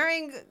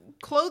 Wearing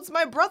clothes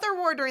my brother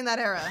wore during that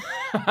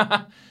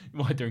era.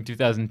 What, during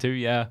 2002?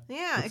 Yeah.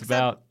 Yeah, It's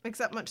about.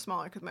 except much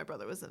smaller because my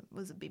brother was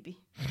a BB.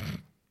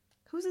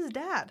 Who's his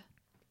dad?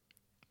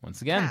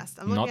 Once again, Cast.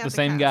 I'm looking not at the the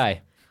same cast.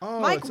 guy. Oh,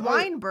 Mike it's-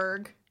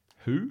 Weinberg.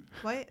 Who?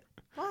 Wait,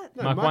 what?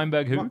 No, Mark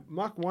Weinberg, who?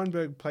 Mark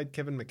Weinberg played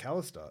Kevin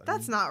McAllister.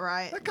 That's not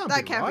right. That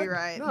can't be be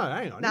right. No,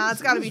 hang on. Nah, He's-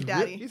 it's gotta be he's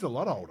Daddy. He's a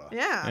lot older.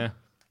 Yeah. Yeah.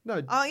 No,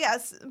 Oh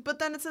yes, but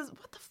then it says,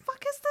 "What the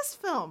fuck is this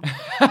film?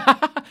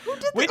 Who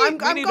did We this?"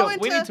 need,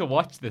 we need to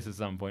watch this at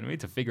some point. We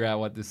need to figure out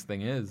what this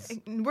thing is.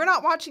 We're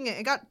not watching it.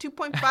 It got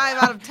 2.5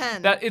 out of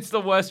 10. It's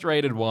the worst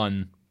rated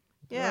one.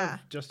 Yeah.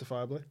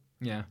 justifiably.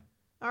 Yeah.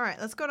 All right,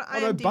 let's go to Oh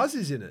no, IMDb. Buzz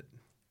is in it.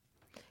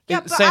 Yeah,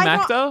 Is it but same I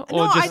actor don't-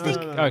 or no, just I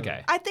think No.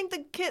 okay? I think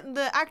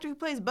the actor who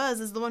plays Buzz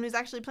is the one who's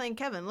actually playing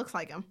Kevin. Looks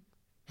like him.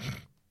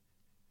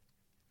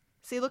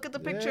 See, look at the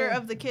picture Yeah.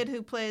 of the kid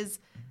who plays.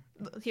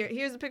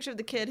 Here's a picture of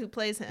the kid who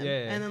plays him,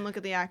 Yeah. and then look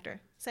at the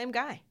actor. Same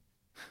guy.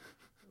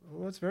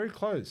 Well, it's very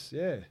close.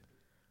 Yeah,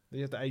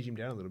 you have to age him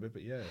down a little bit,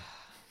 but yeah.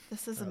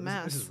 This is a No,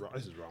 mess. This is wrong.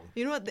 This is wrong.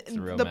 You know what? a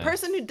real The mess.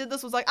 person who did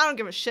this was like, I don't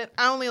give a shit.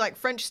 I only like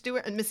French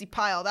Stewart and Missy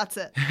Pyle. That's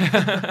it.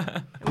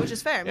 Which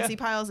is fair. Missy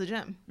Pyle's a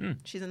gem.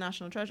 She's a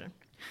national treasure.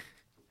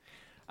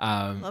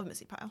 Love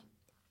Missy Pyle.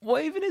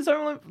 Well, even his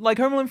Home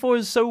Alone 4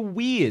 is so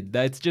weird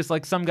that it's just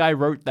like some guy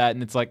wrote that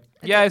and it's like,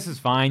 yeah, this is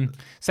fine.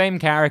 Same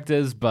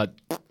characters, but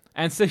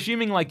and it's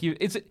assuming like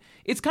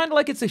it's kind of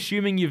like it's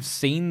assuming you've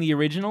seen the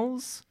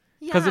originals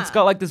because it's Yeah.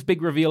 got like this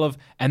big reveal of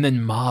and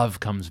then Marv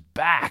comes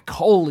back.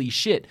 Holy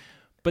shit.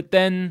 But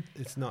then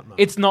It's not Marv.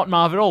 it's not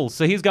Marv at all.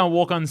 So he's going to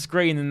walk on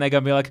screen and they're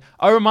going to be like,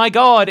 oh my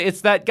God, it's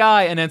that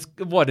guy. And it's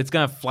It's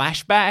going to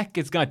flash back.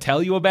 It's going to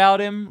tell you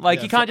about him. Like,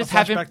 Yeah, you can't just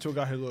have him. back to a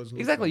guy who looks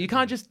Exactly. like You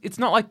can't just. It's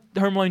not like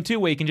Home Alone 2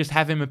 where you can just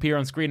have him appear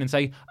on screen and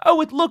say,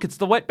 oh, it's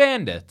the Wet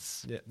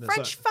Bandits. Yeah, that's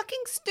French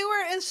fucking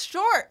Stewart is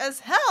short as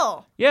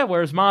hell. Yeah,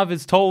 whereas Marv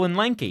is tall and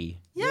lanky.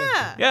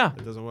 Yeah. Yeah.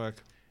 It doesn't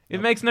work. It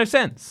makes no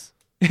sense.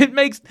 It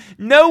makes.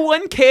 No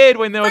one cared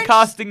when they were French-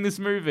 casting this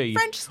movie.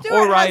 French Stewart or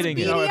has writing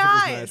beady it. No effort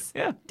was made. eyes.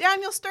 Yeah.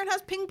 Daniel Stern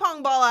has ping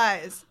pong ball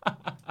eyes.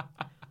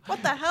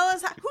 What the hell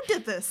is that? Who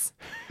did this?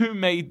 Who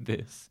made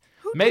this?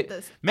 Who did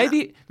this?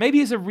 Maybe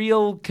he's a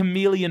real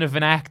chameleon of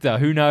an actor.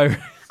 Who knows?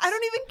 I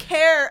don't even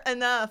care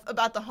enough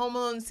about the Home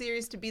Alone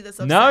series to be this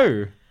upset.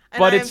 No. And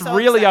But I am it's so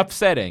really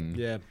upset. upsetting.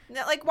 Yeah.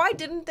 Now, like, why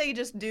didn't they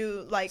just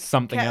do like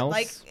Something else?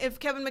 Like, if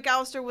Kevin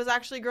McAllister was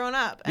actually grown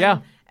up, and, Yeah.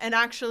 and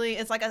actually,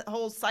 it's like a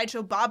whole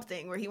sideshow Bob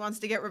thing where he wants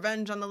to get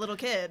revenge on the little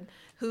kid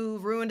who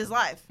ruined his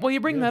life. Well,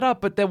 you bring that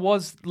up, but there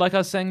was, like I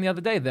was saying the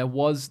other day, there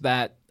was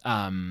that.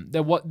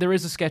 There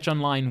is a sketch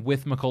online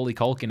with Macaulay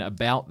Culkin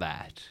about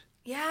that.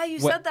 Yeah, you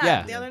What- said that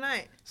yeah. the other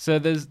night. So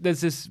there's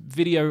this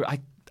video.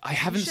 I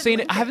haven't should seen it.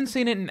 link I it. haven't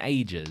seen it in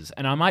ages,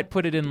 and I might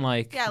put it in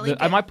like. Yeah, link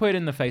I it. might put it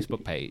in the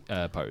Facebook page,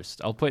 post.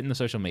 I'll put it in the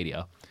social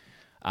media.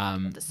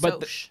 The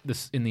But soch.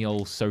 this in the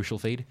old social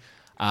feed.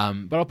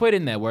 But I'll put it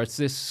in there where it's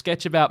this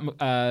sketch about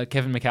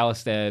Kevin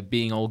McAllister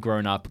being all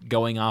grown up,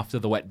 going after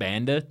the Wet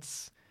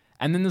Bandits.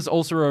 And then there's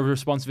also a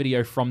response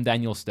video from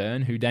Daniel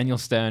Stern, who Daniel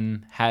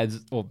Stern had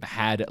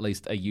at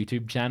least a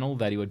YouTube channel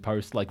that he would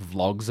post like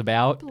vlogs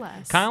about.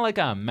 Bless. Kind of like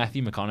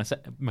Matthew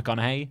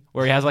McConaughey,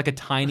 where he has like a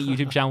tiny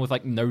YouTube channel with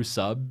like no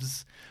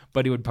subs,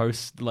 but he would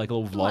post like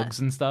little vlogs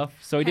and stuff.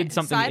 So he did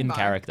something in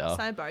character.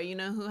 Sidebar, you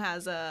know who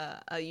has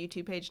a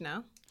YouTube page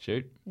now?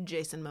 Shoot.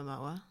 Jason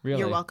Momoa. Really?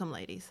 You're welcome,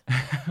 ladies.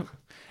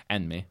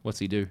 And me. What's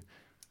he do?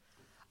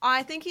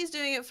 I think he's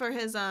doing it for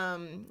his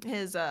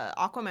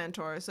Aquaman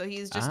tour. So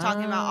he's just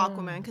talking about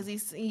Aquaman because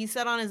he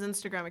said on his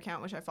Instagram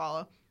account, which I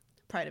follow,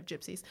 Pride of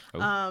Gypsies,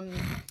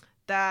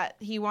 that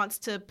he wants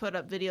to put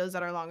up videos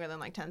that are longer than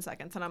like 10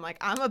 seconds. And I'm like,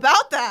 I'm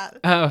about that.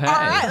 Oh, hey. All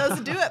right,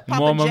 let's do it,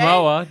 Papa More J.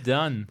 Momoa,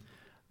 done.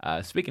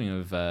 Speaking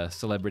of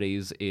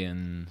celebrities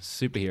in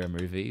superhero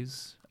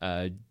movies,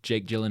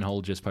 Jake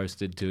Gyllenhaal just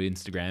posted to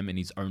Instagram in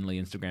his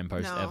only Instagram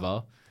post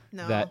ever.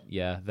 No. That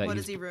What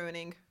is he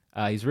ruining?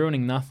 He's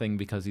ruining nothing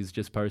because he's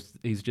just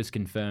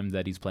confirmed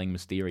that he's playing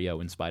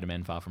Mysterio in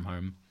Spider-Man: Far From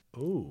Home.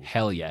 Ooh.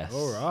 Hell yes.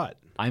 All right.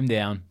 I'm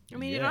down. I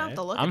mean, you don't have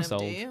to look I'm at him,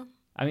 sold. do you?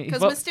 I mean,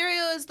 Because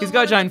Mysterio is the he's got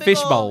a one giant with the big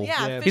fish old- bowl.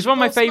 Yeah, He's one of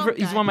my fishbowl favorite.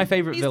 smoke He's one of my guy.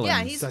 favorite villains.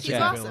 Yeah, he's Such a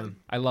good awesome. villain.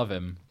 I love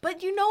him.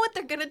 But you know what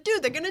they're gonna do?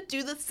 They're gonna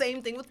do the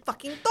same thing with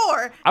fucking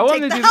Thor. I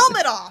want Take to the do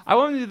helmet off. I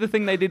want to do the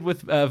thing they did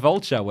with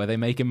Vulture, where they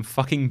make him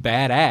fucking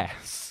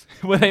badass,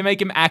 where they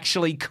make him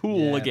actually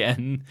cool Yeah.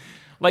 again.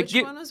 Like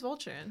Which one was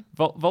Vulture in?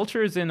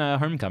 Vulture is in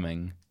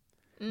Homecoming.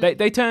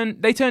 They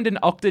turned an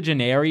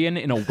octogenarian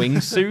in a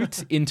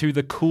wingsuit into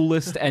the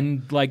coolest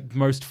and like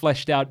most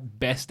fleshed out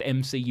best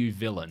MCU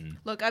villain.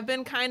 Look, I've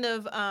been kind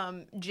of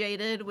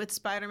jaded with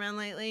Spider-Man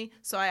lately,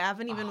 so I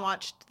haven't even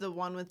watched the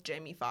one with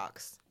Jamie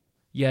Foxx.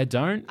 Yeah,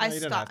 don't. I you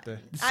don't stopped. have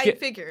I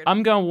figured.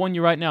 I'm gonna warn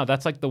you right now.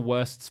 That's like the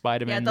worst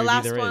Spider-Man the movie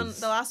last there one. is.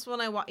 The last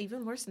one I watched,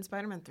 even worse than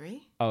Spider-Man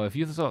 3. Oh, if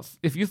you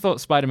thought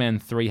Spider-Man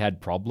 3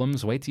 had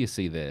problems, wait till you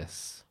see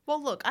this.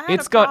 Well, look, I had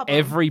It's a got problem.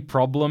 every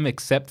problem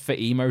except for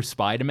emo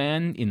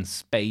Spider-Man in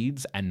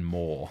spades and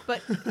more.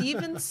 But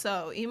even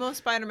so, emo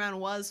Spider-Man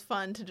was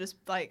fun to just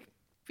like.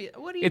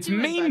 What are you It's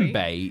doing, meme buddy?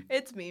 bait.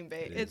 It's meme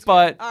bait. It's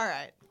But- good. All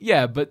right.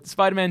 Yeah, but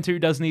Spider-Man 2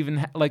 doesn't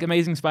even like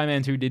Amazing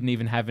Spider-Man 2 didn't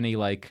even have any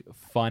like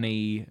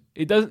funny.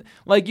 It doesn't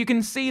like you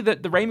can see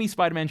that the Raimi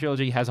Spider-Man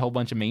trilogy has a whole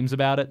bunch of memes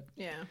about it.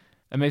 Yeah.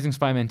 Amazing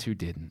Spider-Man 2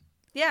 didn't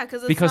Yeah,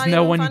 because because not no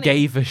even one funny.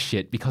 gave a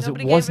shit because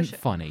Nobody it gave a wasn't shit.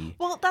 funny.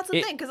 Well, that's the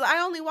It- thing, because I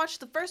only watched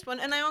the first one,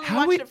 and I only How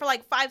watched we- it for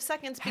like 5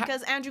 seconds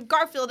because Andrew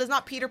Garfield is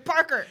not Peter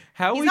Parker.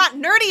 How He's we- not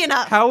nerdy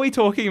enough. How are we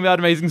talking about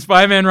Amazing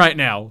Spider-Man right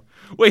now?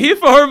 We're here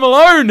for Home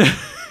Alone.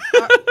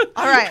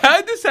 All right. How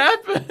did this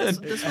happen? This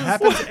It was,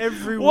 happens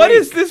every week. What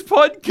is this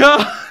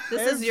podcast?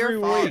 this is your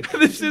every fault. week.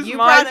 This is you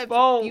my brought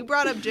fault. Up, you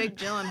brought up Jake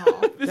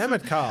Gyllenhaal. Damn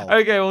it, Carl.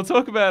 Okay, we'll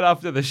talk about it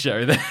after the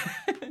show then.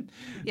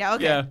 Yeah,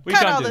 okay. Yeah, we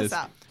Cut can't all do this this.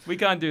 out. We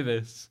can't do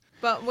this.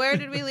 But where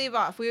did we leave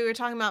off? We were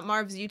talking about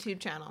Marv's YouTube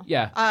channel.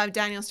 Yeah.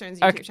 Daniel Stern's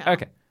YouTube Okay. channel.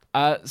 Okay.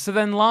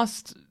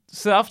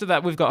 So after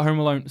that we've got Home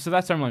Alone. So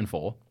that's Home Alone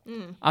 4.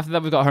 After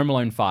that we've got Home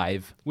Alone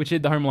 5, which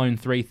did the Home Alone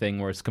 3 thing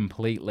where it's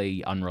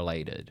completely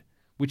unrelated.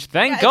 Which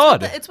thank Yeah,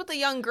 God. It's with the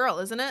young girl,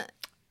 isn't it?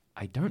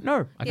 I don't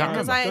know. I Yeah, can't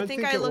 'cause remember. I don't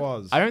think think I it looked-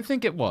 was. I don't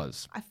think it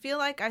was. I feel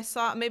like I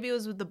saw, maybe it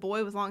was with the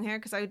boy with long hair,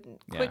 because I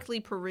quickly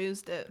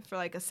perused it for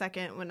like a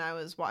second when I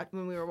was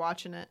when we were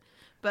watching it.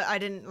 But I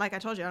didn't, like I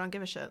told you, I don't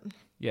give a shit.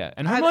 Yeah.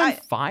 And Home Alone I-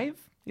 5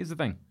 is the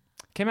thing.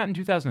 Came out in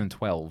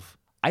 2012.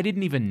 I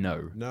didn't even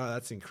know. No,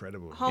 that's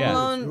incredible. Home Yeah.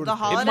 Alone, You the would've-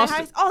 holiday must-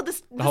 heist. Oh,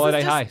 this Holiday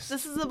is just, Heist.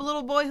 This is a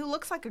little boy who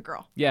looks like a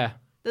girl. Yeah.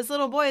 This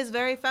little boy is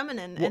very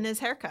feminine in his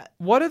haircut.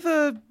 What are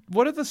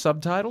the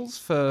subtitles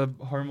for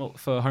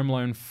Home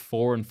Alone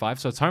 4 and 5?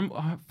 So it's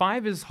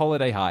 5 is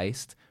Holiday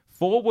Heist.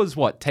 4 was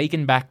what?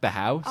 Taking Back the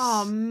House.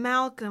 Oh,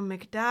 Malcolm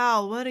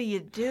McDowell, what are you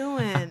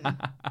doing?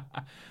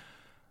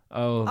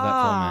 Oh, that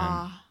poor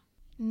man.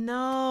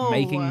 No.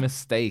 Making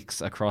mistakes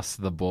across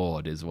the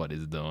board is what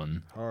he's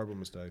done. Horrible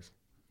mistakes.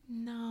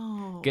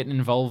 No. Getting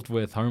involved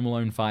with Home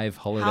Alone 5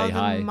 Holiday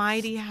How Heist. the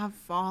mighty have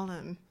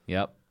fallen.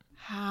 Yep.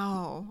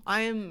 How?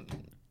 I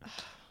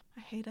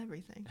hate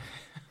everything.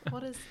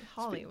 What is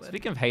Hollywood?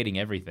 Speaking of hating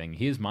everything,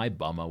 here's my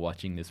bummer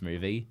watching this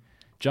movie.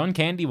 John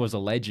Candy was a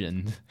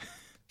legend.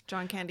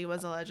 John Candy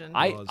was a legend.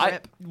 I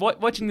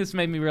watching this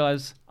made me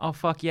realize, oh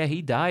fuck yeah,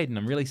 he died, and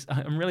I'm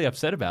really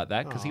upset about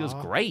that because he was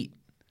Aw. great.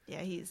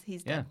 Yeah, he's Yeah.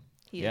 dead.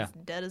 He Yeah. is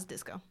dead as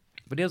disco.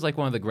 But he was like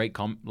one of the great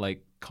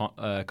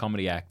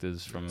comedy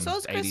actors from So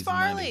is 80s Chris and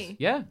Farley. 90s.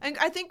 Yeah. And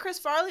I think Chris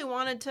Farley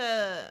wanted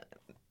to.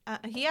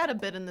 He had a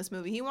bit in this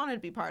movie. He wanted to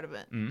be part of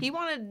it. He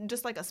wanted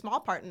just like a small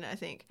part in it, I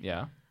think.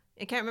 Yeah.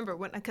 I can't remember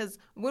because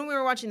when we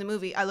were watching the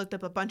movie, I looked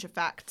up a bunch of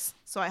facts.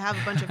 So I have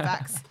a bunch of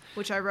facts,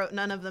 which I wrote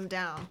none of them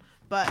down.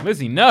 But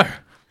Lizzie, no.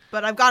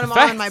 But I've got them The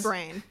all in my facts.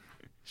 brain.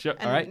 Sure.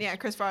 And All right. yeah,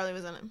 Chris Farley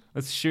was in it.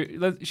 Let's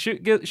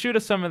shoot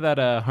us some of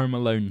that Home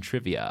Alone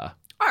trivia.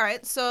 All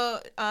right, so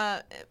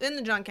in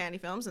the John Candy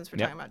film, since we're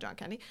Yep. talking about John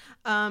Candy,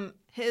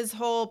 his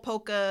whole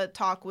polka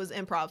talk was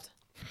improv.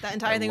 That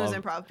entire thing was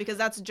love- improv because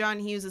that's John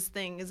Hughes'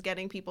 thing, is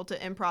getting people to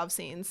improv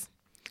scenes.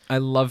 I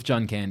love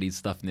John Candy's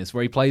stuff in this,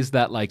 where he plays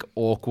that like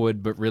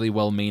awkward but really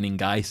well-meaning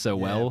guy so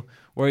well,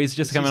 where he's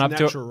just It's coming his up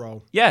to natural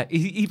role. Yeah,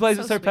 he plays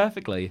So it so sweet.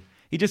 perfectly.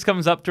 He just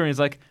comes up to her and he's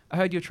like, I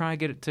heard you're trying to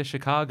get it to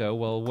Chicago.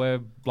 Well, we're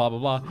blah, blah,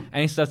 blah.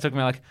 And he starts talking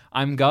about like,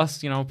 I'm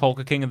Gus,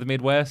 polka king of the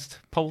Midwest.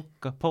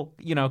 Polka,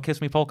 kiss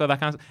me polka, that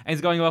kind of stuff. And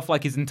he's going off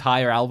like his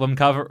entire album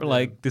cover,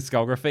 like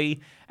discography.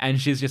 And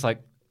she's just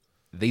like,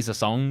 these are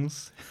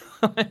songs.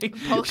 Like,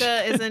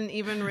 Polka isn't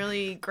even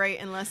really great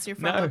unless you're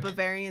from No. a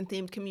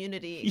Bavarian-themed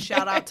community.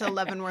 Shout out to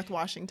Leavenworth,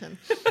 Washington.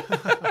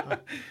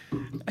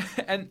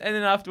 and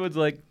then afterwards,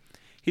 like,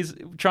 he's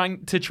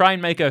trying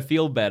and make her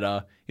feel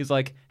better. He's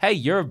like, hey,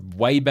 you're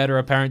way better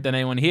a parent than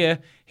anyone here.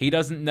 He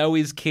doesn't know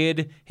his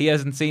kid. He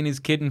hasn't seen his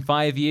kid in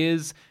 5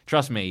 years.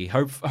 Trust me.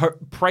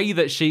 Pray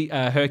that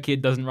her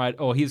kid doesn't write,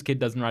 or his kid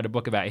doesn't write a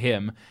book about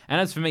him. And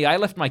as for me, I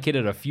left my kid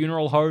at a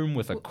funeral home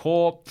with a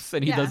corpse,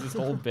 and he Yeah. does this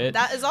whole bit.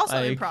 That is also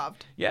Like, improv.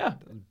 Yeah.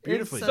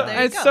 Beautifully So done. there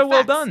you It's go, so well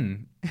facts.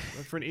 done.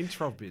 For an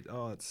improv bit.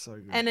 Oh, it's so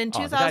good. And in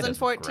Oh, the guy does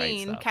great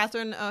 2014, stuff.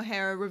 Catherine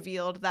O'Hara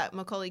revealed that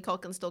Macaulay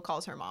Culkin still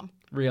calls her mom.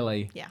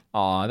 Really? Yeah.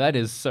 Aw, that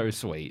is so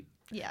sweet.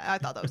 Yeah, I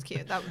thought that was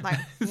cute. That So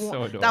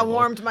that adorable.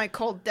 warmed my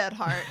cold, dead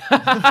heart for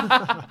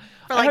I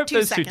like hope 2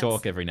 those seconds. two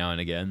talk every now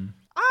and again.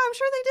 I'm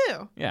sure they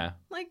do. Yeah.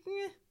 Like,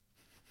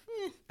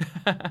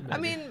 I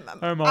mean,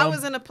 Hi, Mom. I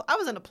was in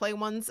a play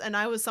once, and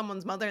I was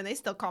someone's mother, and they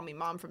still call me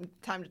mom from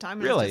time to time.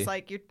 And Really? It's just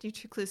like you're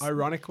too close.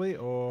 Ironically,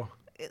 or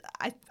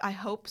I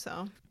hope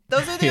so.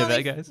 Those are the Yeah,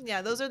 only that guys.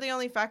 yeah. Those are the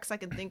only facts I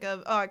can think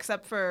of. Oh,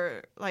 except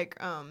for like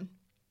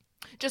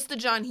just the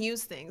John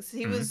Hughes things.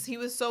 He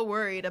was so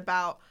worried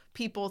about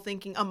people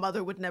thinking a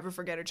mother would never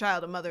forget her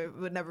child. A mother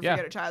would never Yeah.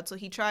 forget her child. So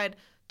he tried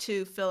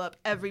to fill up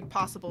every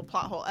possible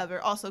plot hole ever.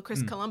 Also,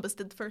 Chris Columbus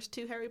did the first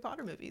 2 Harry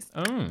Potter movies.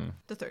 Oh.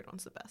 The third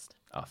one's the best.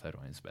 Oh, third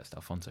one is the best.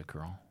 Alfonso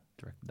Cuarón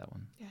directed that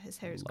one. Yeah, his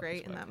hair is Love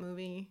great his in work. that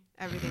movie.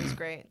 Everything's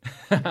great.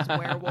 There's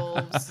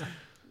werewolves.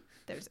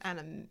 There's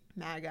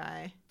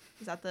animagi.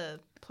 Is that the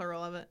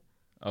plural of it?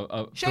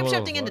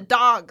 Shape-shifting into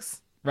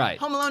dogs. Right.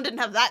 Home Alone didn't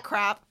have that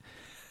crap.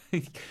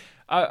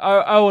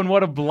 Oh, and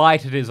what a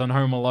blight it is on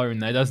Home Alone.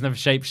 That doesn't have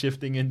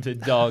shape-shifting into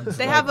dogs.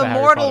 They like have the Harry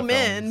immortal Potter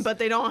men, films. but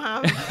they don't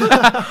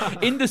have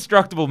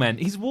Indestructible men.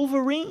 He's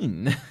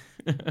Wolverine.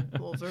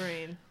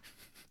 Wolverine.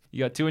 You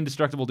got 2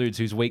 indestructible dudes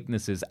whose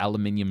weakness is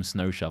aluminium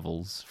snow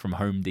shovels from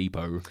Home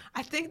Depot.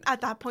 I think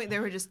at that point they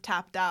were just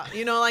tapped out.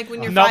 You know, like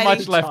when you're Not fighting.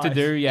 much left to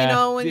do, yeah. You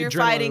know, when The you're adrenaline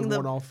fighting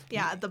worn off.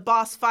 the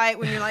boss fight,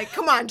 when you're like,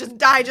 come on, just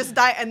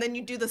die, and then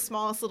you do the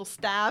smallest little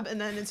stab, and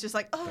then it's just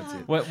like, oh,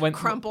 When-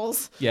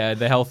 crumples. Yeah,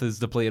 the health is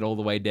depleted all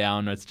the way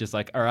down. It's just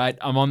like, all right,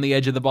 I'm on the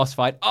edge of the boss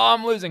fight. Oh,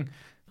 I'm losing.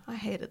 I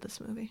hated this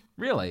movie.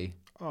 Really?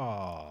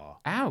 oh,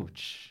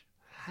 Ouch.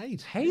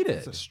 hate it.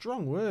 It's a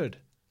strong word.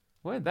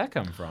 Where'd that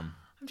come from?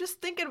 I'm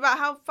just thinking about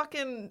how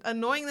fucking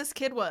annoying this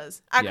kid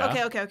was. Yeah.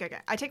 Okay.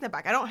 I take that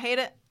back. I don't hate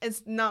it.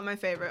 It's not my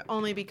favorite,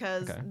 only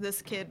because Okay.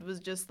 this kid was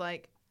just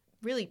like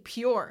really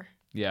pure.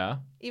 Yeah.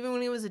 Even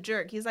when he was a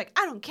jerk, he's like,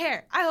 I don't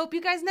care. I hope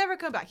you guys never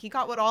come back. He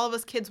got what all of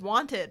us kids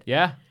wanted.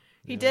 Yeah.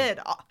 He did.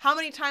 How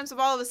many times have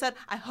all of us said,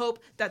 I hope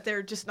that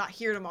they're just not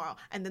here tomorrow,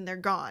 and then they're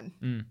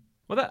gone?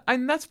 Well,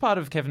 that's part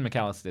of Kevin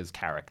McAllister's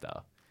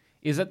character.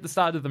 Is at the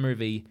start of the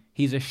movie,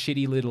 he's a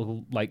shitty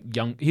little,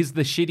 he's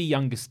the shitty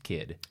youngest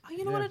kid. Oh,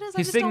 you know what it is? I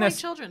He's just sitting don't there like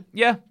children.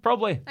 Yeah,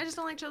 probably. I just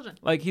don't like children.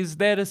 Like, he's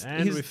there to...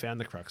 And he's, we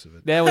found the crux of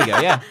it. there we go,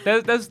 yeah.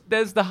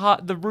 There's the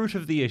heart, the root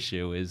of the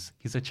issue is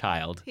he's a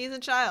child. He's a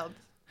child.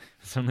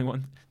 There's only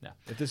one... No.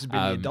 If this had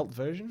been the adult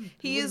version,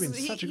 He it would is- have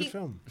been such a he- good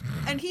film.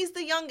 And he's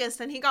the youngest,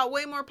 and he got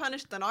way more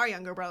punished than our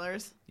younger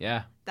brothers.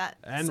 Yeah. That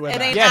And we're it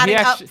back. ain't Yeah, adding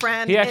he up,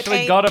 friend. he It actually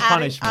ain't got a adding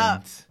punishment.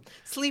 up.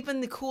 Sleep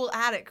in the cool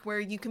attic where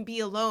you can be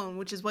alone,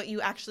 which is what you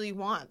actually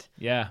want.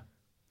 Yeah.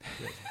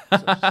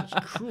 Such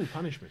cruel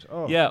punishment.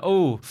 Oh, Yeah,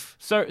 oh,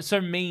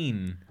 so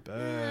mean.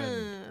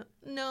 burn.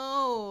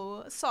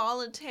 No,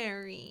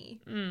 solitary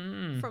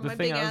from the my thing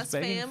big I was ass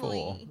begging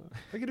family.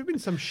 There could have been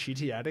some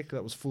shitty attic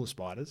that was full of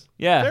spiders.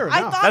 Yeah. Fair I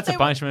enough. thought That's they a were-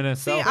 punishment in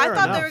See, itself. I Fair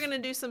thought they enough. were gonna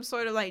do some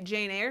sort of like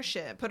Jane Eyre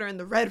shit, put her in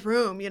the red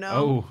room, you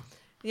know? Oh.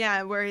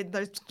 Yeah, where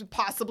there's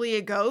possibly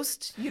a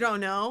ghost. You don't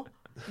know.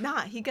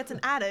 Nah, he gets an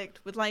attic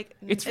with like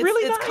It's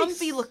really it's nice.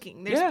 comfy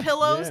looking. There's Yeah.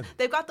 pillows. Yeah.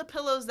 They've got the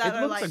pillows that It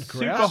are looks like like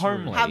super grass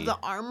homely. have the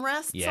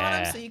armrests on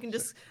Yeah. them, so you can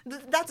just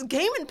that's a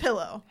gaming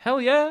pillow.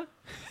 Hell yeah.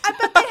 I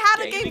bet they had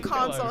a game Gaming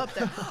console pillow. up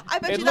there. I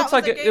bet It you looks that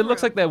like was a game it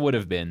looks room. like there would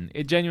have been.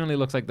 It genuinely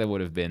looks like there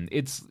would have been.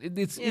 It's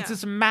Yeah.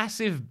 this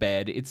massive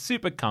bed. It's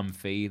super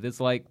comfy. There's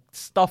like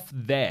stuff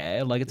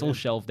there. Like it's all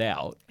shelved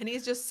out. And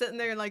he's just sitting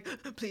there like,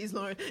 please,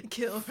 Lord,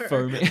 kill her.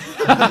 Foamy.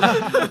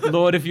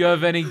 Lord, if you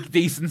have any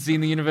decency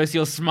in the universe,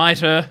 you'll smite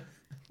her.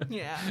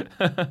 Yeah.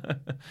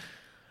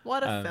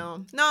 What a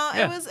film. No, Um,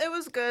 yeah. it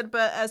was good,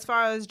 but as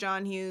far as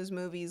John Hughes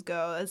movies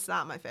go, it's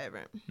not my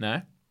favorite.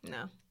 No?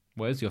 No.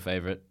 Where's your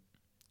favorite?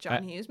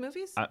 John Hughes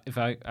movies?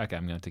 Okay,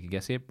 I'm going to take a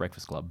guess here.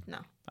 Breakfast Club. No.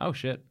 Oh,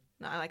 shit.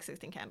 No, I like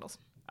 16 Candles.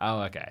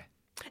 Oh, okay.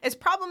 It's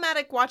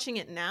problematic watching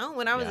it now.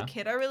 When I was Yeah. a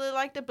kid, I really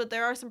liked it, but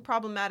there are some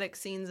problematic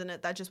scenes in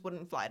it that just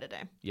wouldn't fly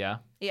today. Yeah.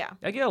 Yeah.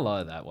 I get a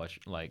lot of that Yeah.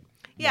 watching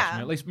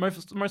it. At least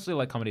mostly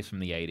like comedies from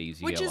the 80s.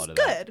 You Which get a is lot of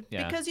good that.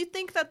 Yeah. because you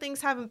think that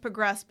things haven't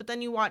progressed, but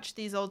then you watch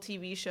these old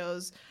TV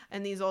shows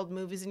and these old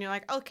movies and you're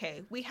like,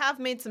 okay, we have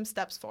made some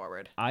steps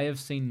forward. I have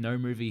seen no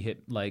movie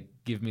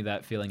give me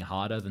that feeling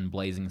harder than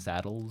Blazing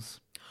Saddles.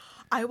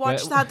 I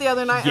watched Where- that the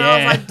other night and I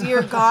Yeah. was like,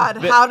 dear God,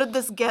 how did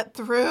this get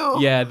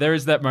through? Yeah, there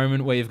is that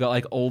moment where you've got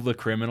like all the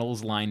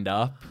criminals lined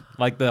up.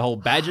 Like the whole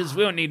badges,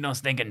 we don't need no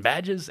stinking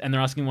badges. And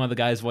they're asking one of the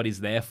guys what he's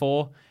there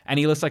for. And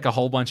he lists like a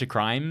whole bunch of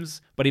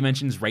crimes, but he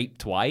mentions rape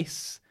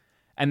twice.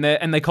 And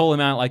they call him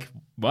out like,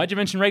 why'd you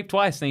mention rape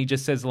twice? And he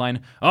just says the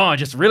line, oh, I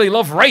just really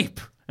love rape.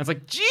 And it's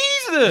like,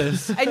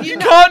 Jesus! And you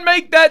know- can't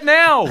make that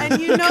now!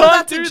 And you know Can't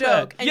that's a do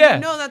joke. that. And Yeah.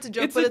 you know that's a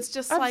joke, but it's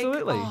just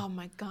absolutely. like, oh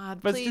my God,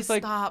 But it's please just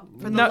like, stop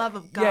for the no- love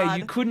of God. Yeah,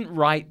 you couldn't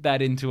write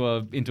that into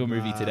a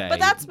movie today. But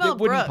that's Mel It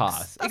wouldn't Brooks.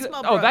 pass. That's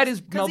Mel Oh, that Brooks.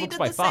 is Mel 'Cause he Brooks did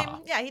by the far.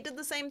 same. Yeah, he did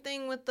the same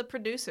thing with the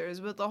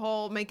producers, with the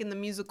whole making the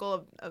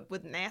musical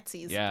with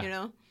Nazis. Yeah. You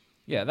know.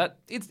 Yeah, that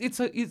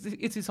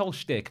it's his whole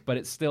shtick, but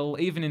it's still,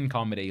 even in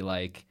comedy,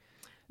 like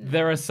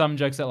there are some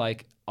jokes that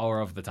like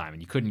are of the time,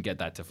 and you couldn't get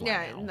that to fly.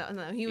 Yeah, now.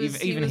 no, he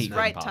was Even he he was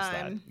right couldn't pass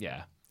time. That.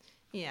 Yeah.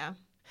 Yeah.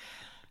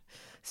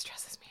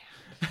 Stresses me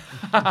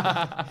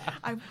out.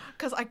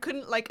 Because I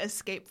couldn't like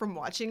escape from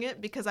watching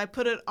it because I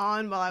put it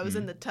on while I was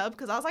in the tub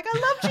because I was like, I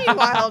love Gene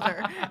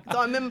Wilder. So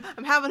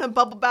I'm having a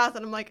bubble bath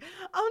and I'm like,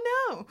 oh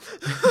no.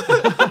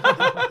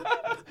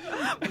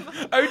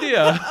 Oh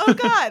dear. Oh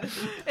God,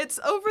 it's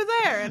over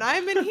there and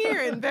I'm in here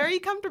and very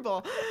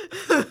comfortable.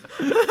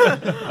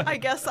 I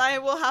guess I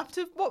will have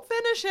to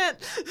finish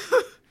it.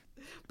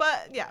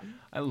 But yeah,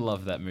 I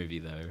love that movie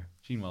though.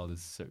 Gene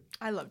Wilder's so.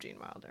 I love Gene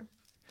Wilder.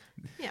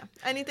 Yeah.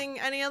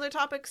 Any other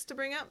topics to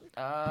bring up?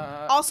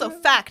 Uh, Also,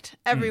 fact,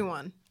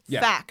 everyone.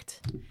 Yeah.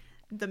 Fact.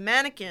 The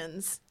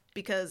mannequins,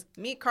 because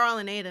me, Carl,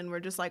 and Aiden were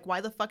just like,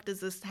 why the fuck does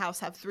this house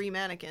have 3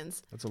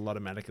 mannequins? That's a lot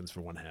of mannequins for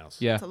one house.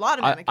 Yeah, It's a lot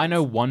of I mannequins.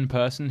 know one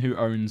person who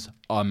owns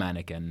a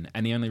mannequin,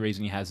 and the only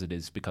reason he has it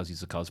is because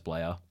he's a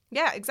cosplayer.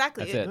 Yeah,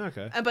 exactly. That's it.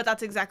 Okay. But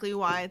that's exactly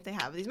why they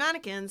have these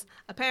mannequins.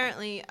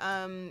 Apparently,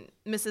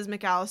 Mrs.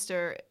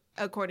 McAllister,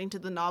 according to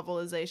the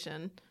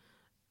novelization,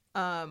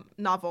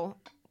 novel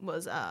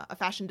was a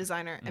fashion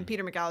designer, and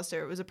Peter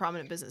McAllister was a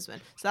prominent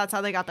businessman. So that's how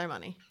they got their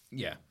money.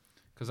 Yeah.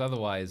 Because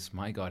otherwise,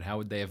 my God, how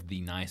would they have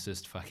the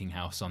nicest fucking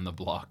house on the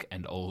block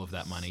and all of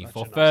that money Such for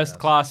a nice first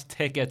house. class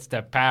tickets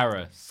to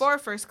Paris? 4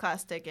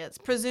 first-class tickets,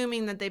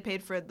 presuming that they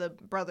paid for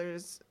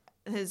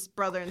his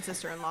brother and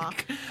sister-in-law,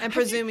 and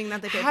presuming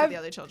that they paid for the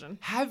other children.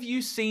 Have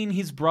you seen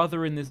his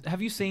brother in this?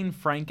 Have you seen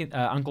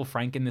Uncle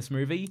Frank in this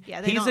movie?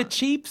 Yeah, they he's a don't.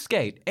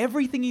 cheapskate.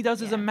 Everything he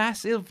does is a Yeah.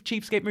 massive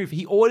cheapskate move.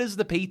 He orders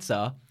the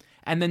pizza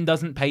and then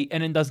doesn't pay,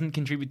 and then doesn't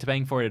contribute to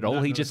paying for it at all.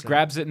 No, He not just at all.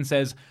 grabs it and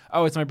says,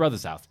 "Oh, it's my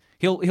brother's house."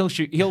 He'll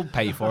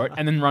pay for it,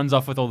 and then runs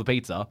off with all the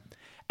pizza.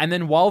 And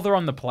then while they're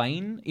on the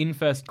plane in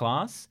first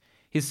class,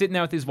 he's sitting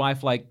there with his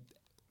wife, like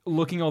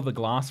looking at all the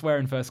glassware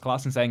in first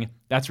class and saying,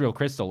 "That's real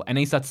crystal," and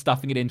he starts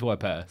stuffing it into her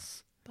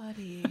purse.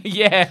 Buddy.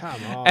 Yeah.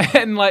 Come on.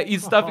 And like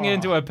he's stuffing it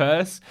into her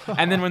purse.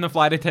 And then when the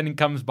flight attendant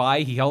comes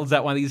by, he holds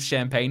out one of these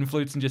champagne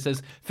flutes and just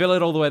says, "Fill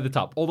it all the way to the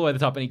top, all the way to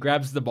the top." And he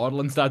grabs the bottle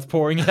and starts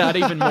pouring it out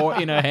even more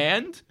in her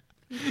hand.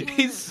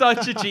 He's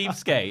such a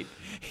cheapskate.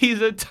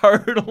 He's a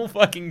total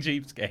fucking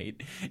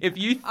cheapskate. If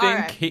you think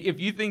Alright. if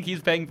you think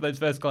he's paying for those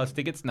first class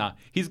tickets, nah,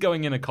 he's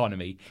going in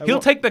economy. Hey, He'll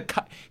what- take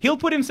he'll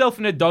put himself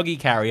in a doggy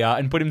carrier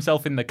and put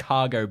himself in the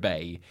cargo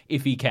bay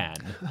if he can.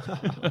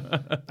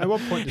 At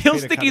what point does He'll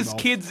Peter stick cut his him off?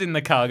 kids in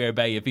the cargo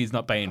bay if he's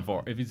not paying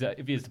for if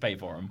he has to pay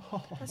for them.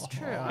 That's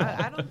true.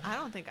 I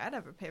don't think I'd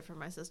ever pay for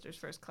my sister's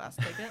first-class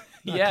ticket.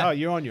 No, Yeah. Carl,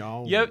 you're on your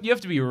own. You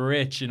have to be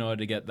rich in order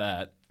to get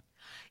that.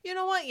 You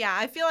know what? Yeah,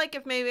 I feel like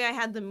if maybe I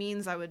had the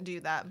means, I would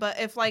do that. But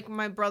if like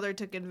my brother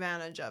took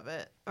advantage of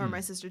it or my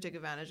sister took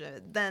advantage of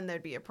it, then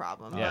there'd be a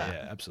problem. Yeah. But-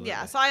 Yeah, absolutely.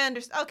 Yeah, so I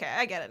understand. Okay,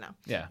 I get it now.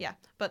 Yeah. Yeah,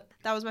 but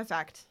that was my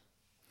fact.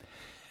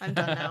 I'm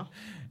done now.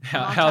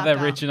 How, all how they're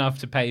tapped rich out. enough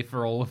to pay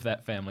for all of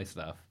that family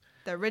stuff.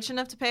 They're rich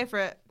enough to pay for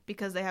it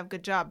because they have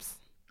good jobs.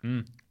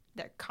 Hmm.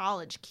 They're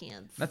college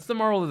kids. That's the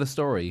moral of the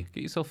story.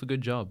 Get yourself a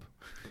good job.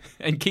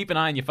 And keep an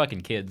eye on your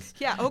fucking kids.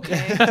 Yeah,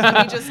 okay.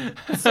 Let me just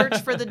search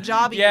for the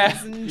jobbies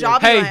Yeah. in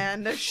Jobby Hey.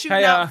 Land. They're shooting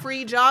Hey, out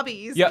free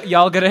jobbies.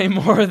 Y'all get any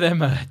more of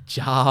them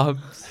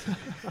jobs?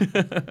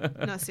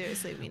 No,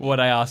 seriously, we need. What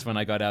I asked when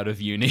I got out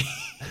of uni.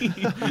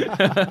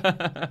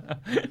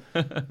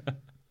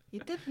 You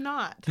did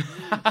not.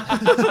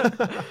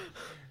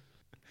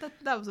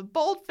 that was a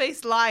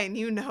bold-faced lie, and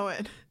you know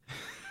it.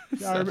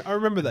 Yeah, I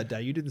remember that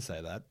day. You didn't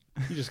say that.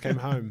 You just came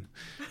home.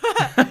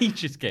 He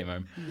just came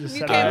home. just You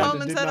sat came around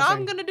home and did said, nothing.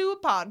 I'm going to do a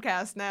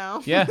podcast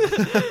now. Yeah.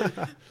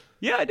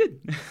 Yeah, I did.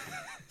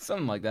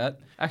 Something like that.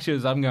 Actually, it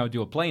was I'm going to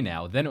do a play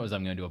now. Then it was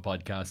I'm going to do a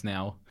podcast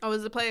now. Oh,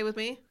 was it play with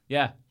me?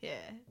 Yeah. Yeah.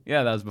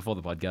 Yeah, that was before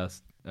the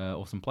podcast.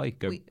 awesome play.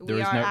 Go. We There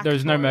is are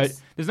there's no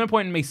actors. there's no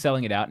point in me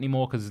selling it out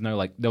anymore because there's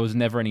no there was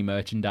never any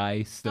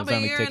merchandise. There No, was but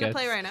only you're tickets. gonna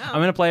play right now.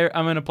 I'm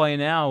gonna play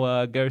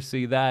now. Go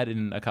see that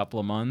in a couple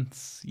of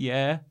months.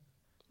 Yeah,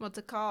 What's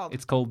it called?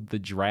 it's called The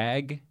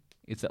Drag.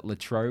 It's at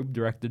Latrobe,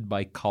 directed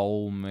by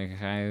Cole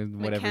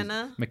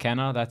McKenna?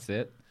 McKenna, that's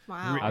it.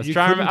 Wow. I was You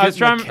trying. couldn't I was get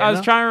trying. I was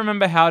McKenna? trying to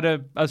remember how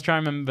to. I was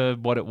trying to remember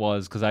what it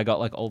was because I got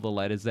like all the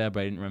letters there, but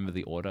I didn't remember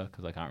the order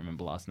because I can't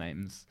remember last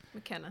names.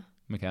 McKenna.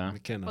 McKenna.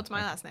 McKenna. What's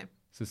my last name?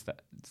 Sister.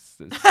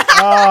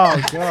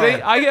 Oh, God.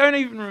 See, I don't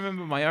even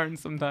remember my own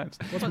sometimes.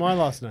 What's my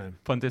last name?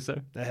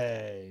 Pontiso.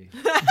 Hey.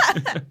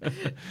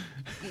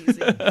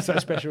 Easy. So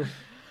special.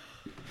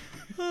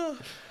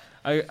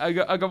 I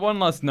got one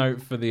last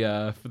note for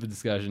the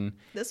discussion.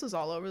 This was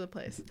all over the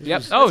place. Yep.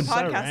 was Oh, This so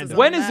podcast random. is a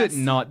when is it mess.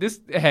 not? This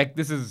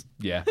is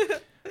yeah.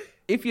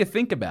 If you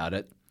think about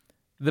it,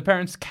 the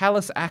parents'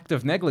 callous act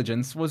of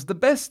negligence was the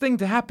best thing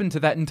to happen to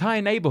that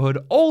entire neighborhood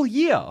all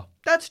year.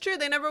 That's true.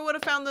 They never would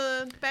have found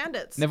the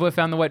bandits. Never would have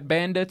found the wet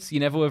bandits. You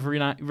never would have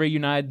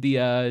reunited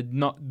the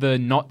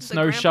not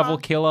snow grandpa? shovel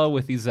killer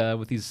with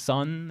his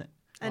son.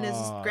 And his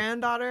Oh.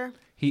 granddaughter.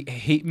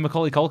 He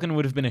Macaulay Culkin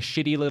would have been a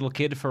shitty little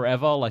kid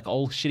forever, like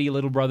all shitty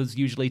little brothers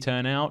usually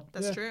turn out.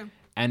 That's Yeah. true.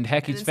 And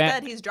heck, And his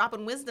instead, he's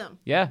dropping wisdom.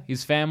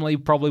 his family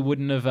probably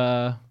wouldn't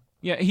have.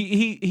 Yeah,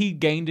 he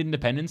gained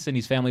independence, and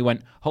his family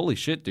went, "Holy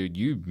shit, dude!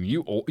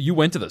 You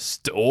went to the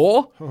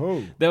store?"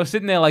 Oh. They were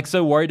sitting there like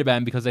so worried about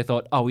him because they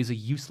thought, "Oh, he's a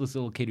useless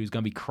little kid who's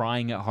going to be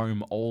crying at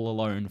home all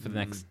alone for the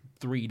next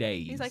 3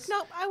 days." He's like,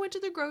 nope, I went to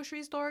the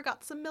grocery store,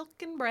 got some milk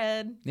and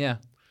bread. Yeah,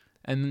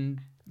 and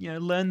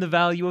learn the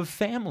value of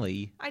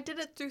family. I did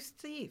it through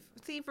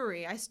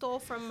thievery. I stole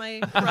from my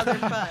brother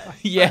Bud.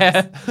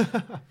 Yeah,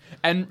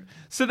 and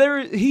so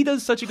he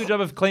does such a good job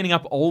of cleaning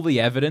up all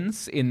the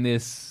evidence in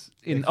this.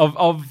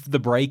 Of the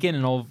break-in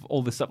and of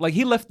all this stuff. Like,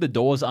 he left the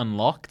doors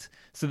unlocked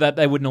so that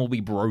they wouldn't all be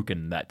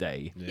broken that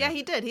day. Yeah,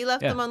 he did. He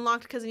left Yeah. them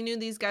unlocked because he knew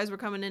these guys were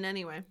coming in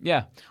anyway.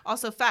 Yeah.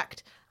 Also,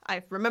 fact,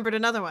 I remembered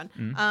another one.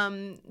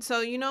 Mm-hmm.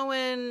 So you know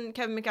when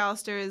Kevin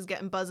McAllister is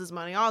getting Buzz's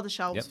money, all the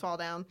shelves Yep. fall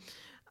down.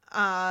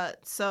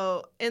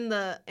 So in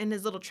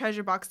his little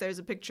treasure box, there's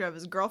a picture of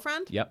his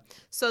girlfriend. Yep.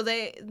 So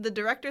the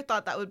director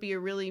thought that would be a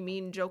really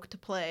mean joke to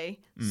play.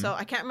 So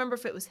I can't remember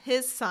if it was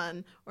his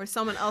son or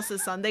someone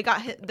else's son. They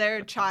got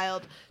their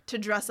child to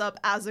dress up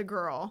as a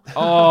girl.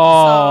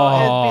 Oh. So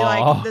it'd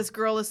be like, this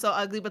girl is so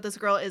ugly, but this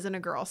girl isn't a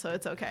girl, so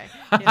it's okay.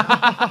 You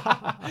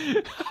know?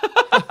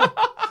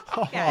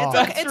 Yeah, it's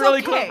That's okay. It's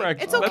really okay. clever.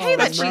 It's okay that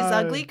That's she's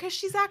right. ugly because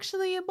she's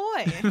actually a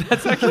boy.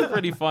 That's actually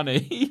pretty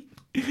funny.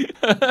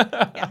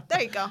 Yeah,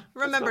 there you go.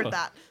 Remembered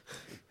that.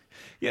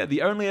 Yeah,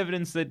 the only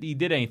evidence that he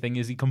did anything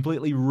is he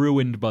completely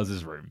ruined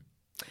Buzz's room.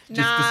 Just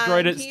Nah,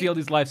 destroyed it, he-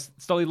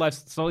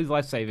 stole his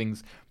life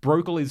savings,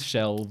 broke all his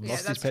shelves, Yeah, Lost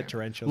his that's pet true.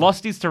 tarantula.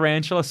 lost his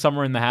tarantula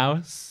somewhere in the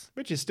house.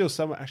 Which is still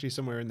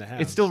somewhere in the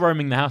house. It's still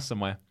roaming the house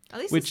somewhere. At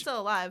least Which- it's still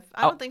alive.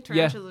 I Oh, don't think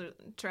yeah.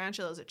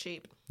 tarantulas are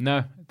cheap.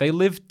 No, they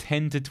live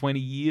 10 to 20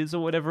 years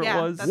or whatever Yeah,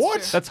 it was. that's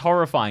What? true. That's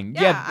horrifying.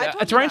 Yeah, I told a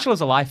you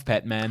tarantula's a life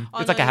pet, man. Oh,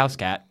 It's like no, a house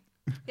cat.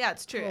 Yeah,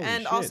 it's true. Holy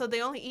And shit. also,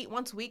 they only eat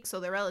once a week, so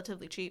they're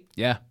relatively cheap.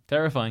 Yeah,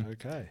 terrifying.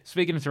 Okay.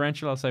 Speaking of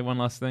tarantula, I'll say one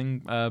last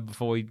thing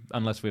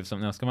unless we have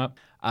something else come up.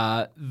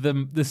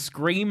 The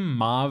scream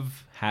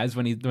Marv has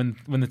when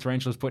the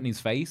tarantula's put in his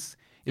face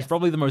is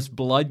probably the most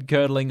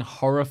blood-curdling,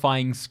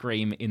 horrifying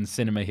scream in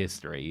cinema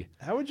history.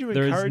 How would you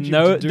There is encourage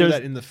no- him to do there's-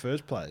 that in the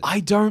first place?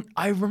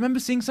 I remember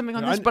seeing something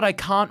on No, this, but I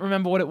can't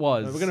remember what it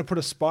was. We're going to put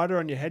a spider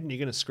on your head and you're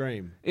going to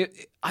scream.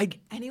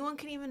 Anyone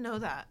can even know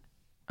that.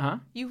 Huh?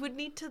 You would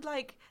need to,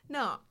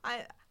 no,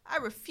 I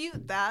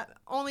refute that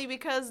only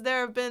because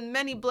there have been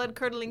many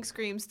blood-curdling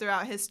screams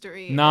throughout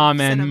history. Nah, in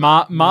man.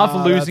 cinema. Marv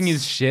Nah, losing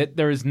that's- his shit.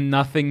 There is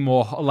nothing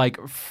more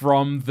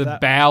from the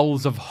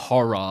bowels of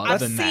horror I've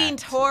than seen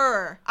that.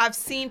 horror. I've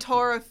seen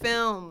horror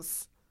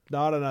films.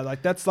 No, I don't know.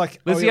 That's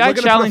like. Lizzie, we're I gonna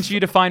put a challenge you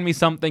to find me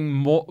something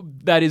more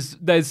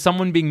there's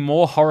someone being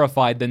more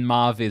horrified than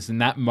Marv is in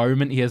that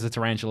moment he has a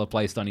tarantula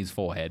placed on his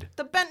forehead.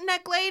 The bent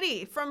neck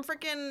lady from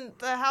freaking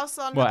the house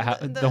on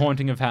The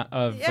haunting of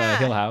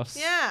Hill House?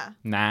 Yeah.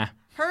 Nah.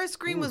 Her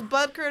scream was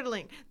blood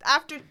curdling.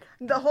 After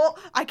the whole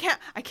I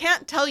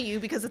can't tell you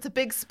because it's a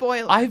big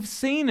spoiler. I've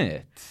seen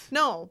it.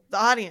 No, the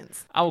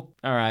audience. All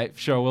right,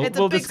 sure. It's a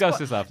We'll big discuss spo-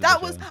 this after That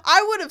the was show.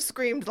 I would have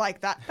screamed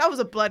like that. That was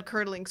a blood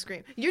curdling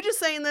scream. You're just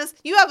saying this.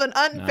 You have an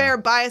unfair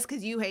bias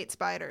because you hate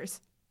spiders.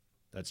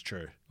 That's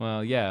true.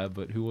 Well, yeah,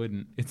 but who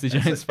wouldn't? It's a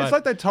giant spider. It's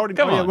like they told him,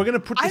 Come oh, yeah, on. we're going to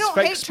put I this don't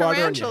fake hate spider on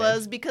your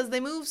tarantulas head. because they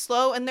move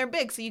slow and they're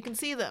big, so you can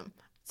see them.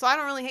 So I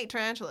don't really hate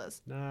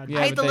tarantulas. Nah, Yeah,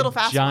 I hate but the they're little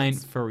fast giant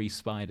ones. furry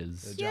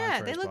spiders. they're Yeah,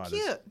 giant they furry look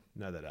spiders. cute.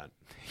 No, they don't.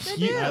 They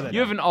You, do. No, they you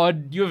have an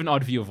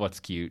odd view of what's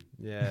cute.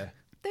 Yeah.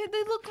 They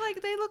look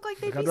like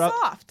they'd I'd be ra-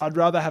 soft. I'd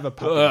rather have a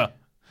puppy. Ugh.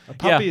 A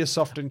puppy Yeah. is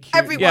soft and cute.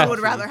 Everyone Yeah. would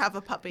rather have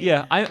a puppy.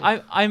 Yeah,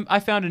 I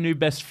found a new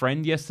best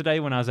friend yesterday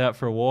when I was out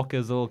for a walk.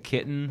 There's a little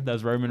kitten that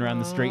was roaming around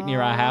the street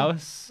near our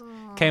house.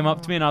 Came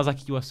up to me and I was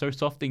like, "You are so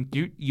soft and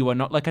cute. You are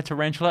not like a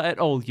tarantula at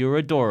all. You're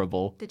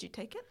adorable." Did you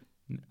take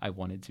it? I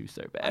wanted to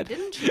so bad.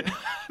 Didn't you?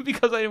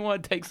 Because I didn't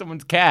want to take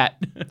someone's cat.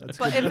 But if it's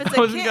I a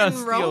wasn't gonna kitten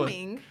steal it.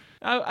 roaming,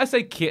 I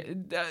say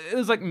kid. It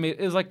was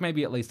like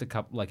maybe at least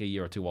a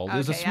year or two old. It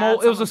was a Okay, yeah, small.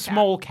 that's it was a almost cat.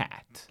 small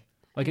cat.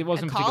 Like it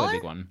wasn't a particularly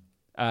collar? big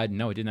one.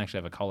 No, it didn't actually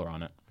have a collar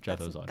on it, which I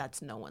thought was odd.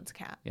 that's no one's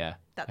cat. Yeah,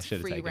 That's I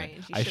should've free taken it.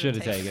 range. You I should've should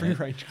have taken taken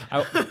Free it.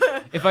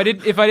 range.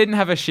 If I didn't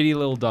have a shitty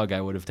little dog,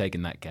 I would have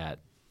taken that cat.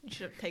 You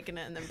should have taken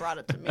it and then brought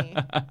it to me,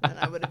 and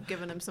I would have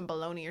given him some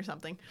bologna or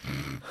something.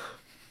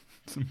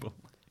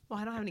 Well,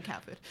 I don't have any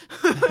cat food.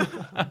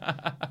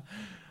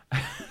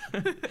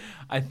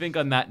 I think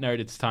on that note,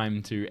 it's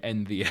time to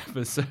end the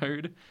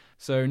episode.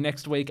 So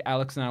next week,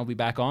 Alex and I will be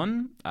back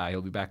on.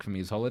 He'll be back from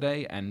his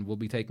holiday, and we'll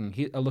be taking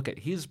a look at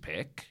his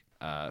pick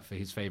for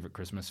his favorite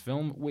Christmas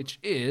film, which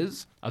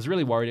is. I was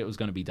really worried it was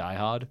going to be Die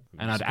Hard,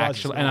 and I'd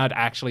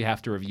actually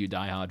have to review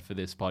Die Hard for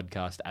this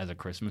podcast as a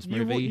Christmas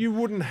movie. You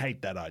wouldn't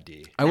hate that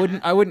idea. I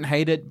wouldn't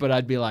hate it, but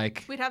I'd be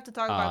like, We'd have to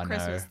talk about no.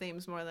 Christmas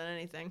themes more than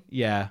anything.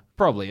 yeah,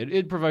 probably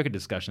it'd provoke a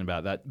discussion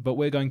about that. But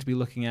we're going to be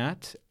looking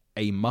at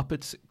A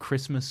Muppet's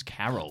Christmas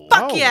Carol.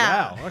 Fuck Oh,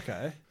 yeah! wow.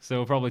 Okay. So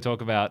we'll probably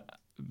talk about,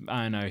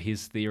 I don't know,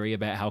 his theory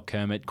about how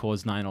Kermit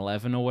caused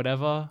 9/11 or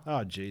whatever.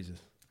 Oh, Jesus.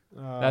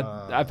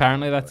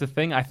 Apparently that's a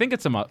thing. I think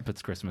it's A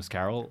Muppet's Christmas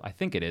Carol. I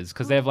think it is,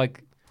 because they have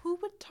like... Who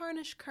would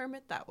tarnish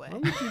Kermit that way? Why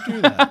would you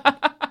do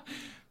that?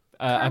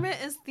 Kermit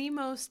is the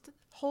most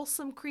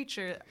wholesome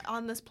creature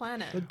on this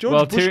planet. But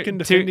George Bush can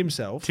defend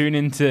himself. Tune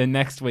into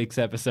next week's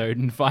episode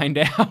and find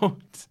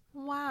out.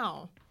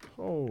 Wow.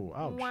 Oh,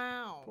 ouch.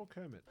 Wow. Poor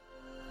Kermit.